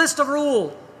this list of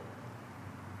rules.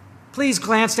 Please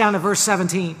glance down to verse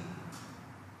 17.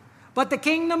 But the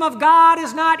kingdom of God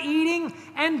is not eating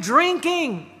and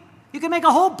drinking. You can make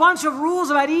a whole bunch of rules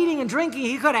about eating and drinking.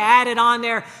 He could have added on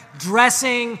there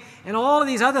dressing and all of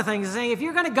these other things, saying if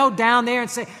you're going to go down there and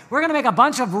say, we're going to make a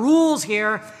bunch of rules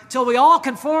here till we all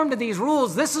conform to these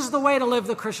rules, this is the way to live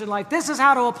the Christian life, this is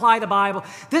how to apply the Bible,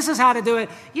 this is how to do it,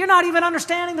 you're not even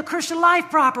understanding the Christian life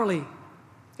properly.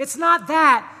 It's not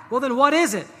that. Well, then what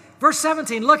is it? Verse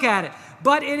 17, look at it.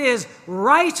 But it is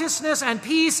righteousness and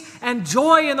peace and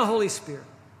joy in the Holy Spirit.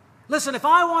 Listen, if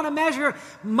I want to measure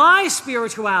my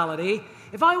spirituality,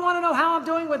 if I want to know how I'm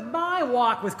doing with my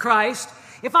walk with Christ,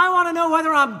 if I want to know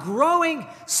whether I'm growing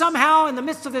somehow in the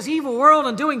midst of this evil world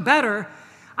and doing better,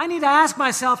 I need to ask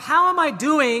myself, how am I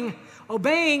doing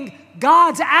obeying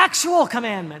God's actual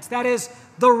commandments? That is,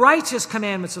 the righteous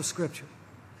commandments of Scripture.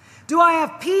 Do I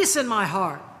have peace in my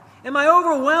heart? Am I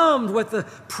overwhelmed with the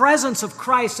presence of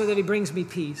Christ so that He brings me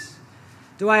peace?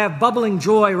 Do I have bubbling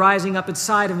joy rising up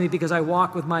inside of me because I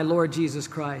walk with my Lord Jesus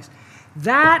Christ?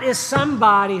 That is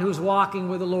somebody who's walking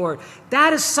with the Lord.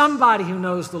 That is somebody who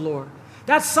knows the Lord.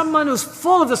 That's someone who's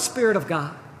full of the Spirit of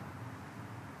God.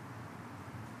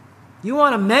 You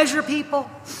want to measure people?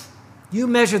 You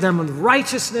measure them with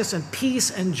righteousness and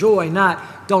peace and joy,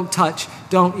 not don't touch,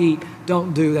 don't eat,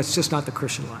 don't do. That's just not the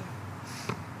Christian life.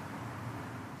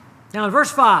 Now in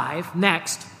verse 5,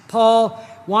 next, Paul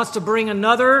wants to bring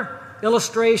another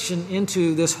illustration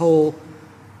into this whole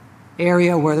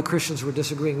area where the Christians were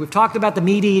disagreeing. We've talked about the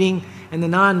meat eating and the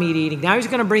non-meat eating. Now he's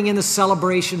going to bring in the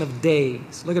celebration of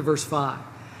days. Look at verse 5.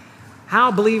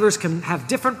 How believers can have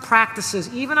different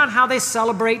practices even on how they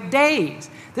celebrate days.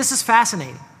 This is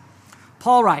fascinating.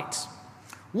 Paul writes,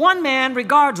 one man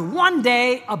regards one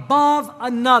day above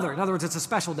another. In other words, it's a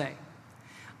special day.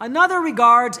 Another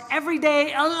regards every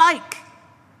day alike.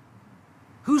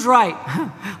 Who's right?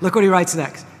 Look what he writes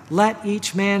next. Let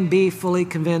each man be fully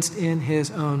convinced in his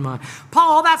own mind.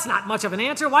 Paul, that's not much of an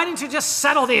answer. Why didn't you just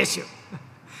settle the issue?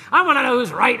 I want to know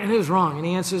who's right and who's wrong. And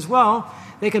he answers, well,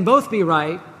 they can both be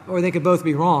right or they could both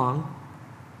be wrong.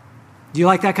 Do you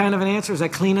like that kind of an answer? Is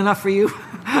that clean enough for you?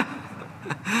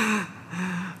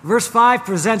 Verse 5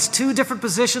 presents two different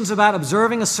positions about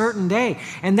observing a certain day.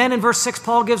 And then in verse 6,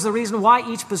 Paul gives the reason why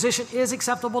each position is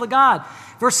acceptable to God.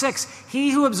 Verse 6,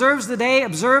 he who observes the day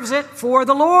observes it for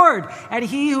the Lord. And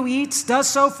he who eats does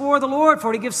so for the Lord,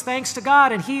 for he gives thanks to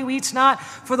God. And he who eats not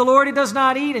for the Lord, he does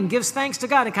not eat and gives thanks to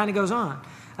God. It kind of goes on.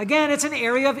 Again, it's an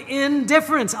area of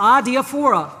indifference,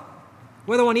 adiaphora.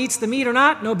 Whether one eats the meat or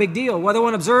not, no big deal. Whether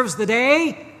one observes the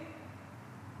day,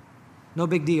 no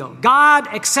big deal. God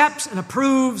accepts and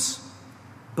approves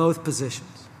both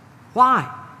positions.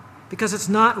 Why? Because it's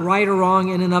not right or wrong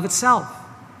in and of itself.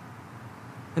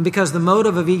 And because the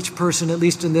motive of each person, at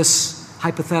least in this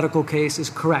hypothetical case, is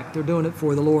correct. They're doing it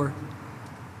for the Lord.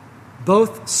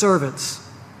 Both servants'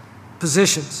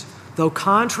 positions, though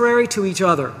contrary to each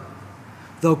other,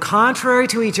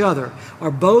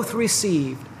 are both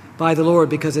received by the Lord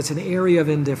because it's an area of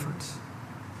indifference.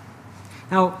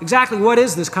 Now, exactly what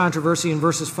is this controversy in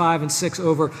verses 5 and 6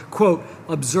 over, quote,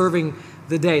 observing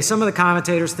the day? Some of the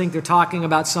commentators think they're talking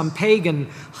about some pagan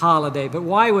holiday, but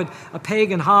why would a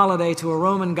pagan holiday to a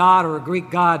Roman god or a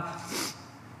Greek god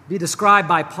be described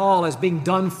by Paul as being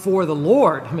done for the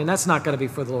Lord? I mean, that's not going to be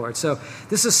for the Lord. So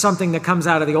this is something that comes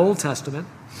out of the Old Testament.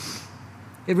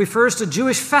 It refers to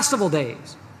Jewish festival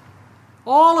days,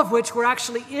 all of which were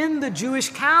actually in the Jewish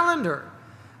calendar.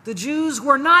 The Jews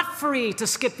were not free to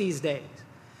skip these days.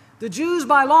 The Jews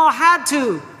by law had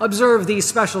to observe these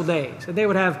special days, and they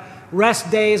would have rest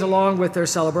days along with their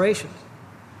celebrations.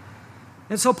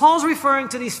 And so Paul's referring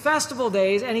to these festival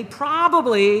days, and he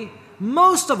probably,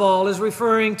 most of all, is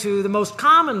referring to the most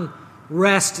common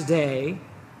rest day,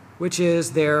 which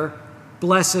is their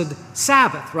blessed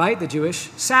Sabbath, right? The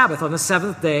Jewish Sabbath on the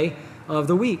seventh day of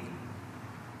the week.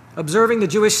 Observing the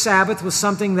Jewish Sabbath was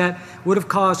something that would have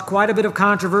caused quite a bit of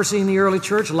controversy in the early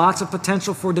church, lots of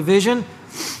potential for division.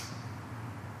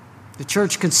 The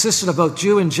church consisted of both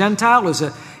Jew and Gentile.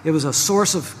 It was a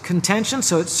source of contention,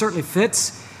 so it certainly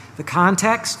fits the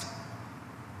context.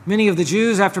 Many of the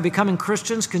Jews, after becoming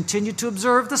Christians, continued to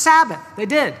observe the Sabbath. They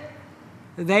did.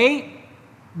 They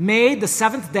made the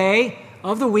seventh day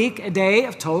of the week a day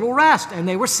of total rest, and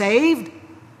they were saved,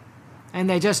 and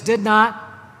they just did not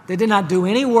do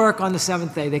any work on the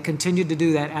seventh day. They continued to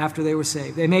do that after they were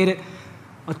saved. They made it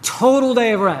a total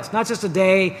day of rest, not just a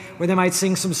day where they might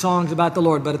sing some songs about the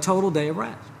Lord, but a total day of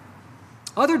rest.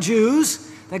 Other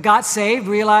Jews that got saved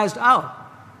realized,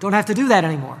 don't have to do that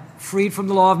anymore, freed from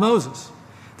the law of Moses.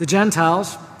 The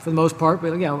Gentiles, for the most part,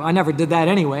 I never did that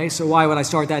anyway, so why would I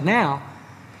start that now?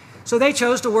 So they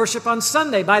chose to worship on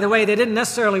Sunday. By the way, they didn't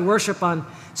necessarily worship on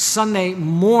Sunday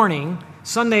morning.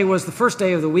 Sunday was the first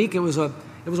day of the week. It was a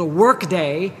work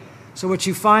day. So what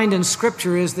you find in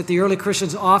Scripture is that the early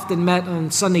Christians often met on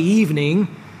Sunday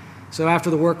evening. So after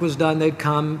the work was done, they'd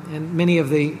come, and many of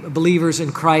the believers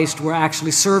in Christ were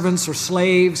actually servants or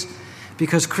slaves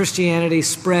because Christianity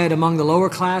spread among the lower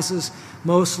classes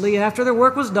mostly. And after their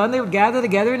work was done, they would gather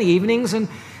together in the evenings and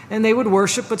they would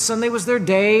worship, but Sunday was their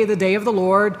day, the day of the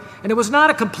Lord. And it was not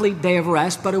a complete day of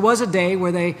rest, but it was a day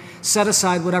where they set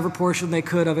aside whatever portion they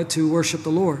could of it to worship the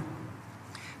Lord.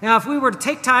 Now, if we were to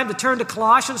take time to turn to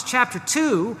Colossians chapter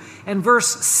 2 and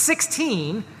verse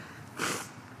 16,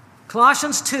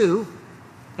 Colossians 2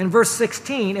 and verse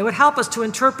 16, it would help us to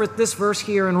interpret this verse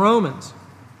here in Romans.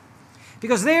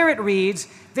 Because there it reads,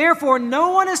 "Therefore no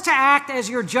one is to act as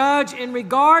your judge in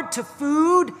regard to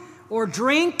food or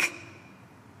drink,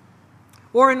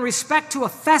 or in respect to a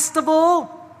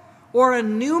festival, or a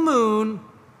new moon,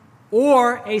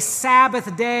 or a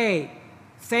Sabbath day,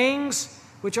 things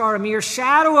which are a mere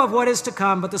shadow of what is to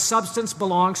come, but the substance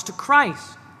belongs to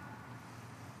Christ."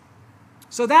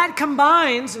 So that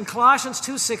combines in Colossians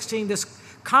 2:16 this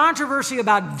controversy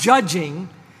about judging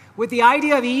with the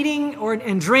idea of eating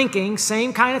and drinking,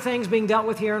 same kind of things being dealt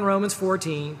with here in Romans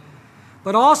 14,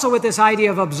 but also with this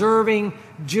idea of observing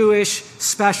Jewish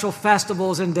special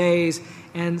festivals and days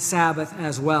and Sabbath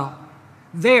as well.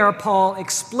 There, Paul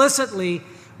explicitly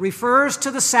refers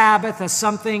to the Sabbath as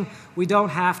something we don't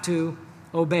have to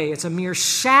obey. It's a mere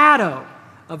shadow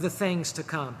of the things to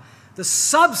come. The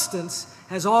substance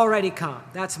has already come.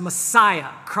 That's Messiah,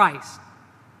 Christ.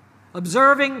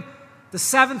 Observing the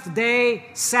seventh day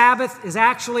Sabbath is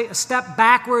actually a step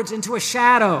backwards into a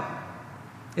shadow.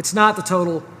 It's not the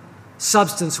total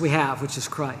substance we have, which is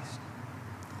Christ.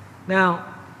 Now,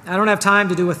 I don't have time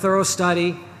to do a thorough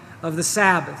study of the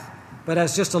Sabbath, but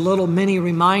as just a little mini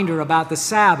reminder about the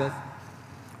Sabbath,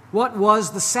 what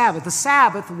was the Sabbath? The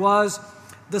Sabbath was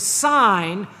the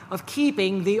sign of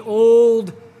keeping the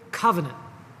old covenant.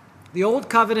 The old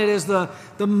covenant is the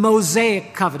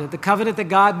Mosaic covenant, the covenant that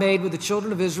God made with the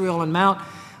children of Israel on Mount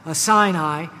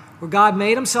Sinai, where God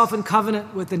made himself in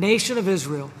covenant with the nation of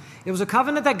Israel. It was a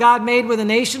covenant that God made with the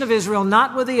nation of Israel,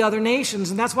 not with the other nations,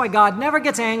 and that's why God never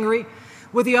gets angry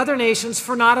with the other nations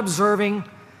for not observing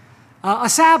a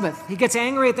Sabbath. He gets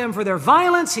angry at them for their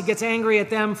violence. He gets angry at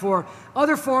them for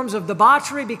other forms of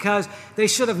debauchery because they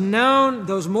should have known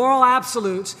those moral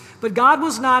absolutes. But God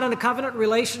was not in a covenant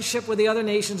relationship with the other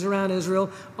nations around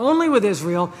Israel, only with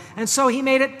Israel. And so he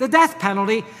made it the death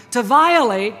penalty to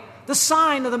violate the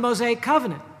sign of the Mosaic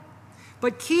covenant.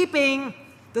 But keeping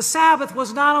the Sabbath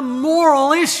was not a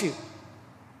moral issue.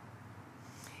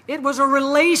 It was a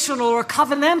relational or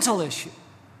covenantal issue.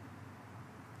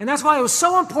 And that's why it was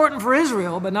so important for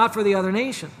Israel, but not for the other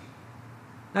nation.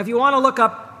 Now, if you want to look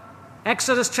up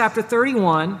Exodus chapter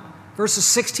 31, verses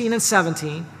 16 and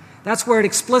 17, that's where it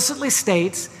explicitly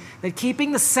states that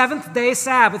keeping the seventh day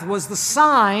Sabbath was the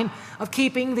sign of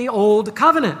keeping the old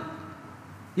covenant.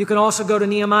 You can also go to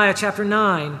Nehemiah chapter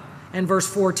 9 and verse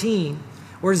 14,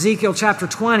 or Ezekiel chapter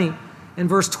 20 and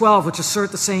verse 12, which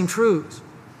assert the same truths.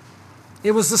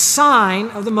 It was the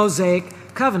sign of the Mosaic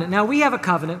covenant. Now, we have a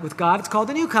covenant with God. It's called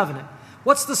the New Covenant.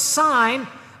 What's the sign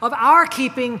of our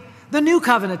keeping the New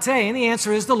Covenant today? And the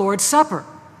answer is the Lord's Supper.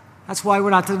 That's why we're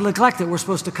not to neglect it. We're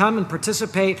supposed to come and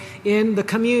participate in the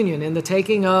communion, in the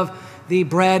taking of the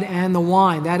bread and the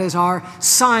wine. That is our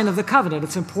sign of the covenant.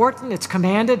 It's important. It's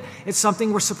commanded. It's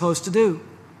something we're supposed to do.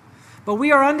 But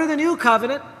we are under the New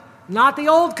Covenant, not the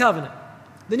Old Covenant.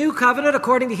 The New Covenant,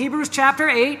 according to Hebrews chapter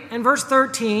 8 and verse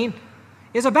 13,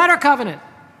 is a better covenant.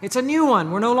 It's a new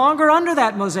one. We're no longer under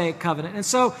that Mosaic covenant. And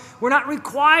so we're not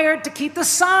required to keep the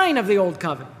sign of the old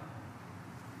covenant.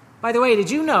 By the way, did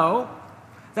you know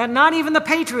that not even the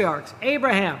patriarchs,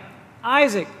 Abraham,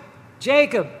 Isaac,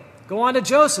 Jacob, go on to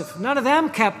Joseph, none of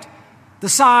them kept the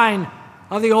sign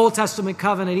of the Old Testament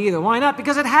covenant either. Why not?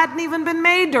 Because it hadn't even been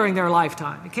made during their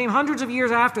lifetime. It came hundreds of years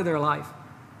after their life.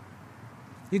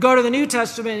 You go to the New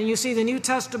Testament and you see the New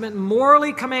Testament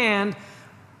morally command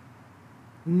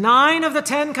 9 of the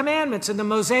 10 commandments in the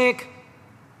Mosaic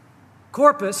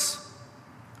corpus,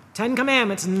 10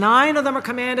 commandments, 9 of them are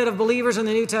commanded of believers in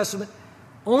the New Testament.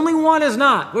 Only one is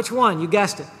not. Which one? You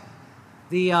guessed it.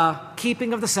 The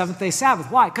keeping of the seventh-day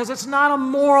Sabbath. Why? Because it's not a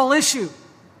moral issue.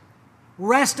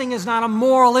 Resting is not a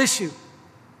moral issue.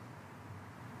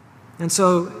 And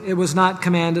so it was not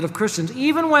commanded of Christians.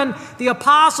 Even when the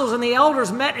apostles and the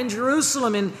elders met in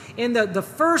Jerusalem in the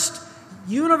first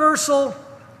universal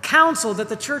council that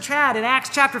the church had in Acts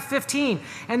chapter 15,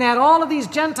 and they had all of these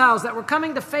Gentiles that were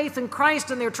coming to faith in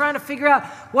Christ, and they were trying to figure out,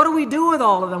 what do we do with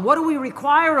all of them? What do we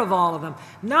require of all of them?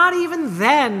 Not even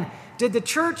then did the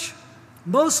church,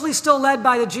 mostly still led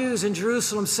by the Jews in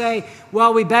Jerusalem, say,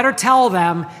 well, we better tell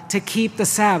them to keep the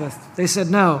Sabbath. They said,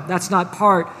 no, that's not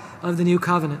part of the new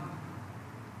covenant.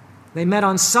 They met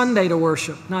on Sunday to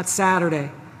worship, not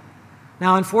Saturday.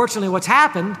 Now, unfortunately, what's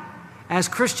happened as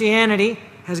Christianity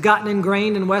has gotten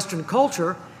ingrained in Western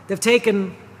culture, they've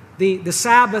taken the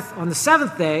Sabbath on the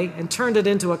seventh day and turned it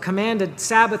into a commanded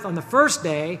Sabbath on the first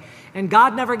day, and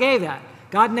God never gave that.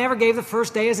 God never gave the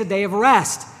first day as a day of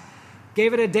rest.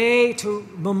 Gave it a day to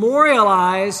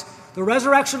memorialize the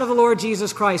resurrection of the Lord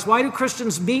Jesus Christ. Why do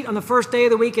Christians meet on the first day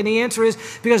of the week? And the answer is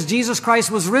because Jesus Christ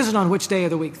was risen on which day of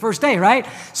the week? First day, right?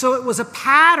 So it was a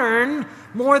pattern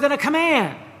more than a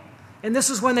command. And this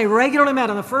is when they regularly met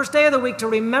on the first day of the week to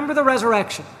remember the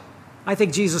resurrection. I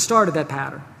think Jesus started that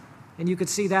pattern. And you could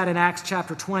see that in Acts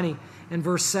chapter 20 and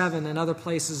verse 7 and other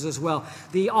places as well.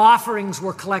 The offerings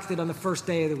were collected on the first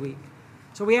day of the week.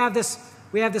 So we have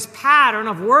this pattern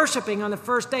of worshiping on the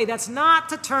first day. That's not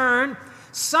to turn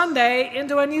Sunday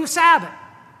into a new Sabbath.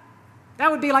 That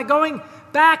would be like going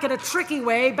back in a tricky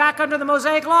way, back under the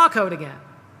Mosaic Law Code again,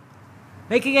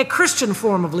 making a Christian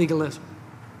form of legalism.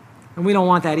 And we don't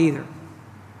want that either.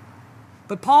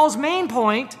 But Paul's main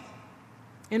point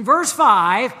in verse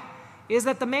 5 is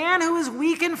that the man who is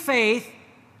weak in faith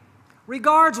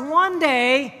regards one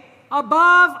day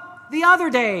above the other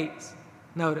days.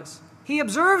 Notice, he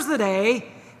observes the day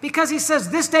because he says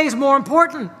this day is more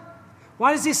important.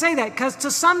 Why does he say that? Because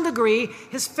to some degree,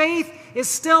 his faith is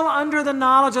still under the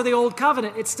knowledge of the old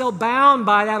covenant. It's still bound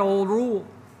by that old rule.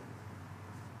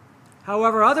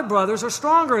 However, other brothers are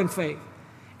stronger in faith,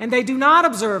 and they do not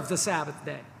observe the Sabbath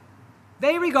day.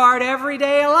 They regard every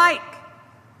day alike.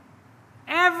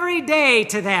 Every day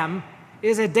to them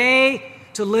is a day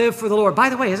to live for the Lord. By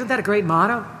the way, isn't that a great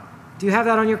motto? Do you have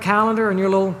that on your calendar and your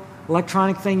little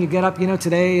electronic thing you get up,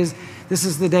 this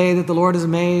is the day that the Lord has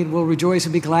made, we'll rejoice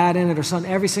and be glad in it, or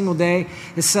something. Every single day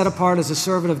is set apart as a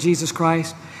servant of Jesus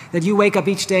Christ. That you wake up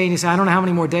each day and you say, I don't know how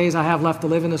many more days I have left to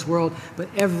live in this world, but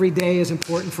every day is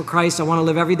important for Christ. I want to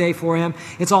live every day for Him.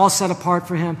 It's all set apart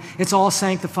for Him. It's all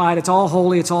sanctified. It's all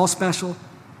holy. It's all special.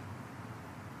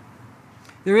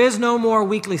 There is no more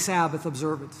weekly Sabbath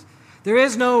observance. There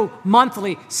is no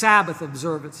monthly Sabbath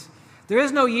observance. There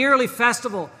is no yearly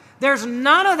festival. There's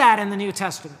none of that in the New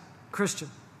Testament, Christian.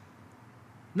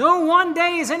 No one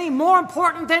day is any more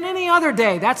important than any other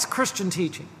day. That's Christian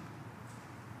teaching.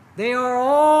 They are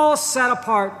all set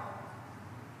apart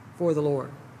for the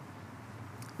Lord.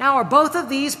 Now, are both of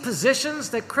these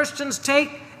positions that Christians take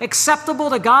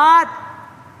acceptable to God?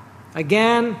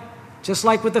 Again, just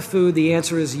like with the food, the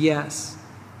answer is yes.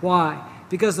 Why?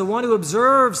 Because the one who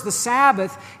observes the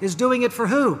Sabbath is doing it for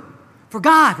who? For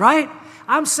God, right?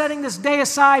 I'm setting this day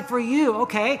aside for you.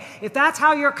 Okay, if that's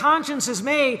how your conscience is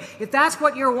made, if that's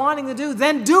what you're wanting to do,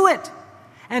 then do it.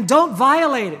 And don't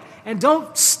violate it. And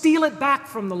don't steal it back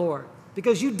from the Lord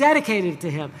because you dedicated it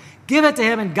to Him. Give it to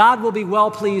Him and God will be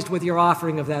well pleased with your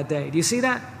offering of that day. Do you see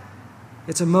that?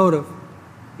 It's a motive.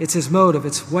 It's His motive.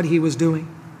 It's what He was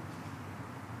doing.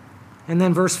 And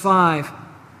then verse 5,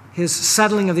 His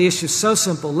settling of the issue is so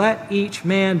simple. Let each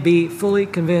man be fully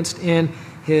convinced in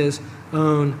his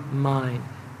own mind.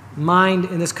 Mind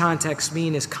in this context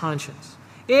mean is conscience.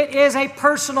 It is a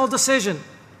personal decision.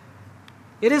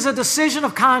 It is a decision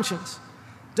of conscience.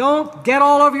 Don't get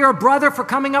all over your brother for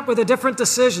coming up with a different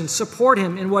decision. Support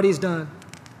him in what he's done.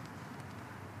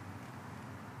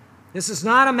 This is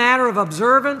not a matter of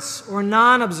observance or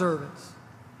non-observance,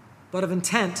 but of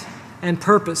intent and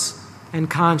purpose and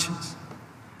conscience.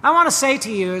 I want to say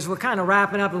to you, as we're kind of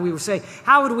wrapping up and we would say,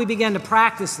 how would we begin to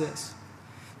practice this?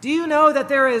 Do you know that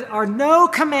there are no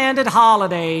commanded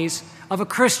holidays of a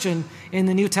Christian in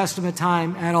the New Testament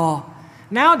time at all?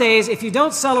 Nowadays, if you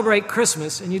don't celebrate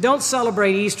Christmas and you don't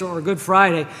celebrate Easter or Good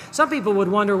Friday, some people would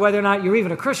wonder whether or not you're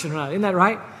even a Christian or not. Isn't that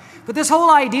right? But this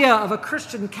whole idea of a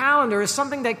Christian calendar is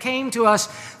something that came to us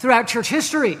throughout church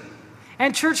history.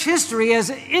 And church history, as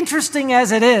interesting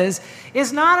as it is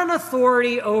not an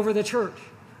authority over the church.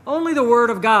 Only the Word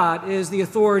of God is the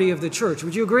authority of the church.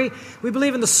 Would you agree? We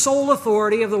believe in the sole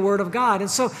authority of the Word of God. And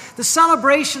so the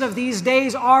celebration of these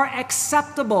days are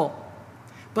acceptable,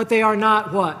 but they are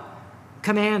not what?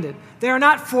 Commanded. They are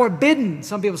not forbidden.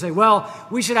 Some people say, well,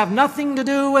 we should have nothing to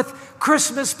do with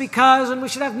Christmas because, and we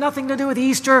should have nothing to do with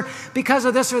Easter because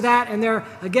of this or that. And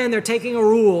they're taking a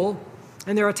rule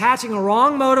and they're attaching a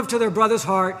wrong motive to their brother's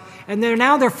heart. And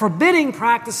they're forbidding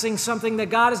practicing something that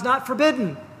God has not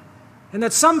forbidden and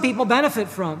that some people benefit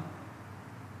from.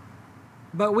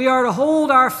 But we are to hold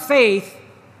our faith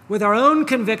with our own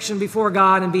conviction before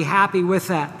God and be happy with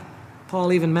that.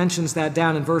 Paul even mentions that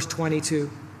down in verse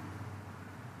 22.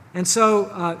 And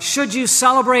so, should you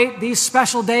celebrate these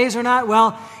special days or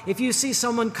not? If you see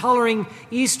someone coloring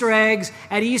Easter eggs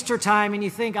at Easter time and you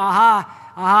think,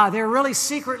 they're really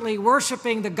secretly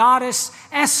worshiping the goddess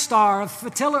Estar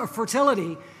of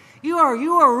fertility, you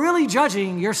are really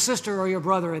judging your sister or your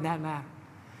brother in that matter.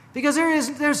 Because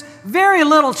there's very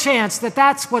little chance that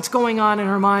that's what's going on in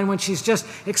her mind when she's just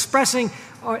expressing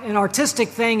an artistic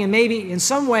thing, and maybe in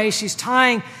some way she's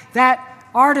tying that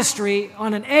artistry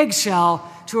on an eggshell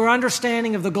to her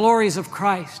understanding of the glories of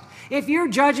Christ. If you're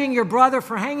judging your brother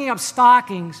for hanging up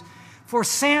stockings for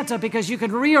Santa because you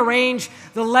can rearrange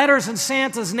the letters in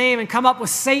Santa's name and come up with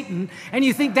Satan, and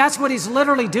you think that's what he's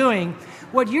literally doing,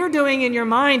 what you're doing in your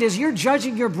mind is you're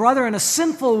judging your brother in a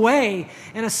sinful way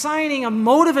and assigning a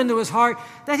motive into his heart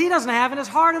that he doesn't have in his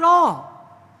heart at all.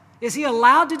 Is he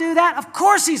allowed to do that? Of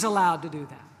course he's allowed to do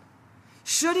that.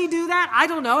 Should he do that? I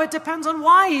don't know. It depends on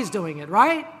why he's doing it,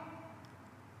 right?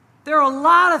 There are a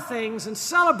lot of things in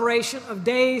celebration of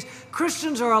days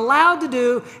Christians are allowed to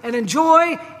do and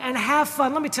enjoy and have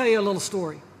fun. Let me tell you a little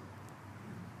story.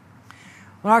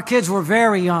 When our kids were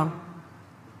very young,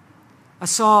 I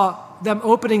saw them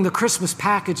opening the Christmas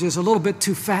packages a little bit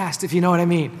too fast, if you know what I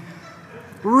mean.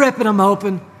 Ripping them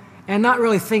open and not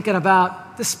really thinking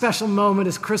about this special moment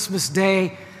is Christmas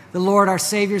Day. The Lord, our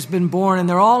Savior's been born, and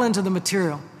they're all into the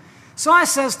material. So I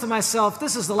says to myself,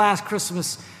 this is the last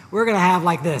Christmas we're going to have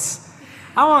like this.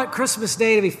 I want Christmas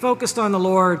Day to be focused on the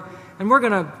Lord, and we're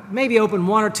going to maybe open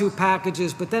one or two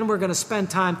packages, but then we're going to spend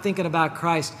time thinking about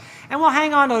Christ. And we'll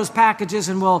hang on to those packages,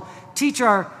 and we'll teach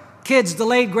our kids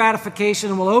delayed gratification,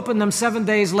 and we'll open them 7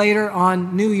 days later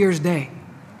on New Year's Day.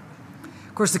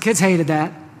 Of course, the kids hated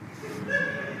that.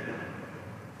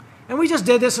 And we just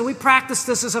did this, and we practiced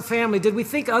this as a family. Did we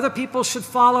think other people should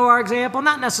follow our example?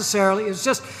 Not necessarily. It was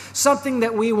just something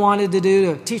that we wanted to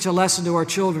do to teach a lesson to our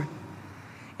children.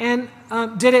 And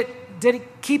did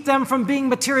it keep them from being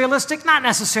materialistic? Not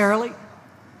necessarily.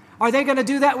 Are they going to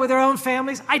do that with their own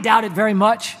families? I doubt it very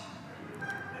much.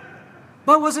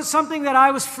 But was it something that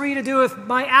I was free to do if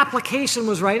my application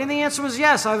was right? And the answer was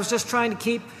yes. I was just trying to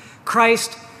keep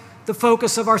Christ the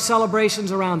focus of our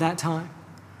celebrations around that time.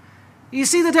 You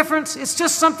see the difference? It's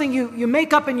just something you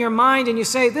make up in your mind and you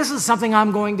say, this is something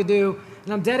I'm going to do,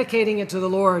 and I'm dedicating it to the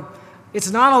Lord.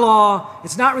 It's not a law.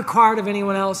 It's not required of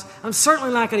anyone else. I'm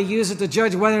certainly not going to use it to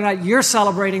judge whether or not you're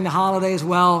celebrating the holidays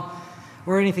well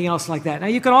or anything else like that. Now,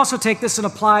 you can also take this and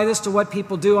apply this to what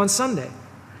people do on Sunday.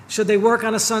 Should they work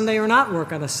on a Sunday or not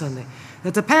work on a Sunday?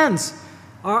 That depends.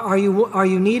 Are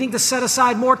you needing to set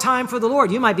aside more time for the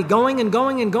Lord? You might be going and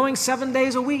going and going 7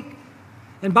 days a week.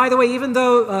 And by the way, even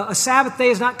though a Sabbath day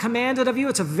is not commanded of you,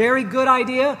 it's a very good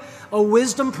idea, a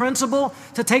wisdom principle,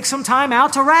 to take some time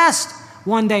out to rest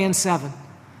 1 day in 7.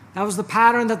 That was the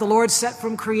pattern that the Lord set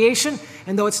from creation,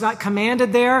 and though it's not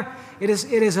commanded there, it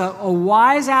is a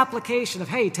wise application of,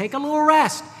 hey, take a little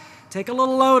rest, take a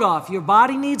little load off. Your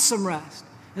body needs some rest.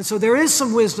 And so there is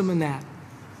some wisdom in that.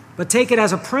 But take it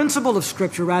as a principle of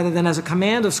Scripture rather than as a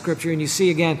command of Scripture, and you see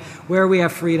again where we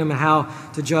have freedom and how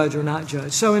to judge or not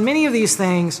judge. So in many of these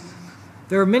things,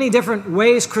 there are many different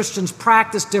ways Christians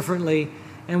practice differently,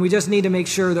 and we just need to make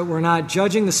sure that we're not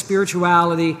judging the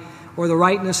spirituality or the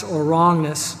rightness or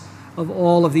wrongness of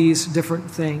all of these different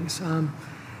things.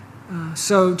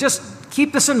 So just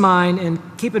keep this in mind, and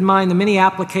keep in mind the many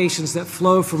applications that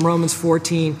flow from Romans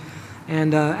 14,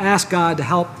 and ask God to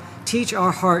help teach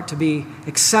our heart to be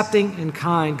accepting and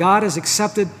kind. God has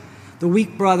accepted the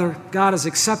weak brother. God has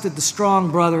accepted the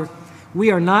strong brother.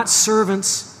 We are not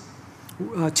servants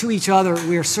to each other.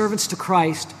 We are servants to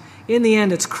Christ. In the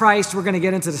end, it's Christ. We're going to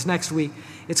get into this next week.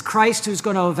 It's Christ who's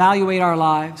going to evaluate our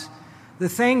lives. The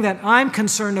thing that I'm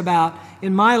concerned about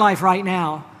in my life right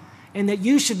now, and that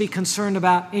you should be concerned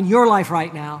about in your life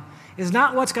right now, is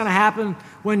not what's going to happen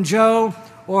when Joe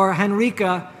or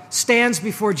Henrika stands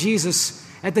before Jesus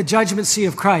at the judgment seat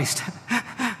of Christ.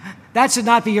 That should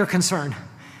not be your concern.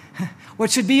 What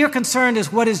should be your concern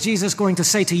is, what is Jesus going to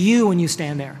say to you when you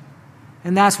stand there?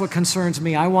 And that's what concerns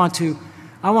me. I want to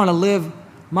I want to live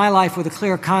my life with a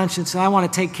clear conscience, and I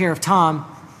want to take care of Tom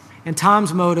and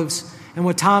Tom's motives and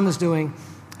what Tom is doing.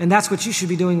 And that's what you should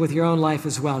be doing with your own life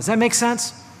as well. Does that make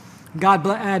sense? God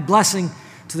add blessing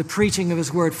to the preaching of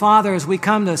his word. Father, as we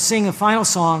come to sing a final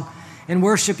song and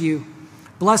worship you,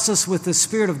 bless us with the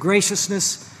spirit of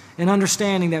graciousness and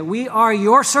understanding that we are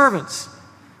your servants.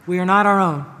 We are not our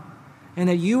own. And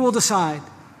that you will decide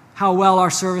how well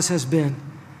our service has been.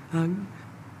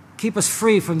 Keep us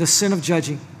free from the sin of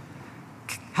judging.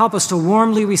 Help us to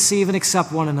warmly receive and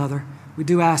accept one another. We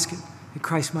do ask it in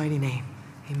Christ's mighty name.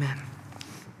 Amen.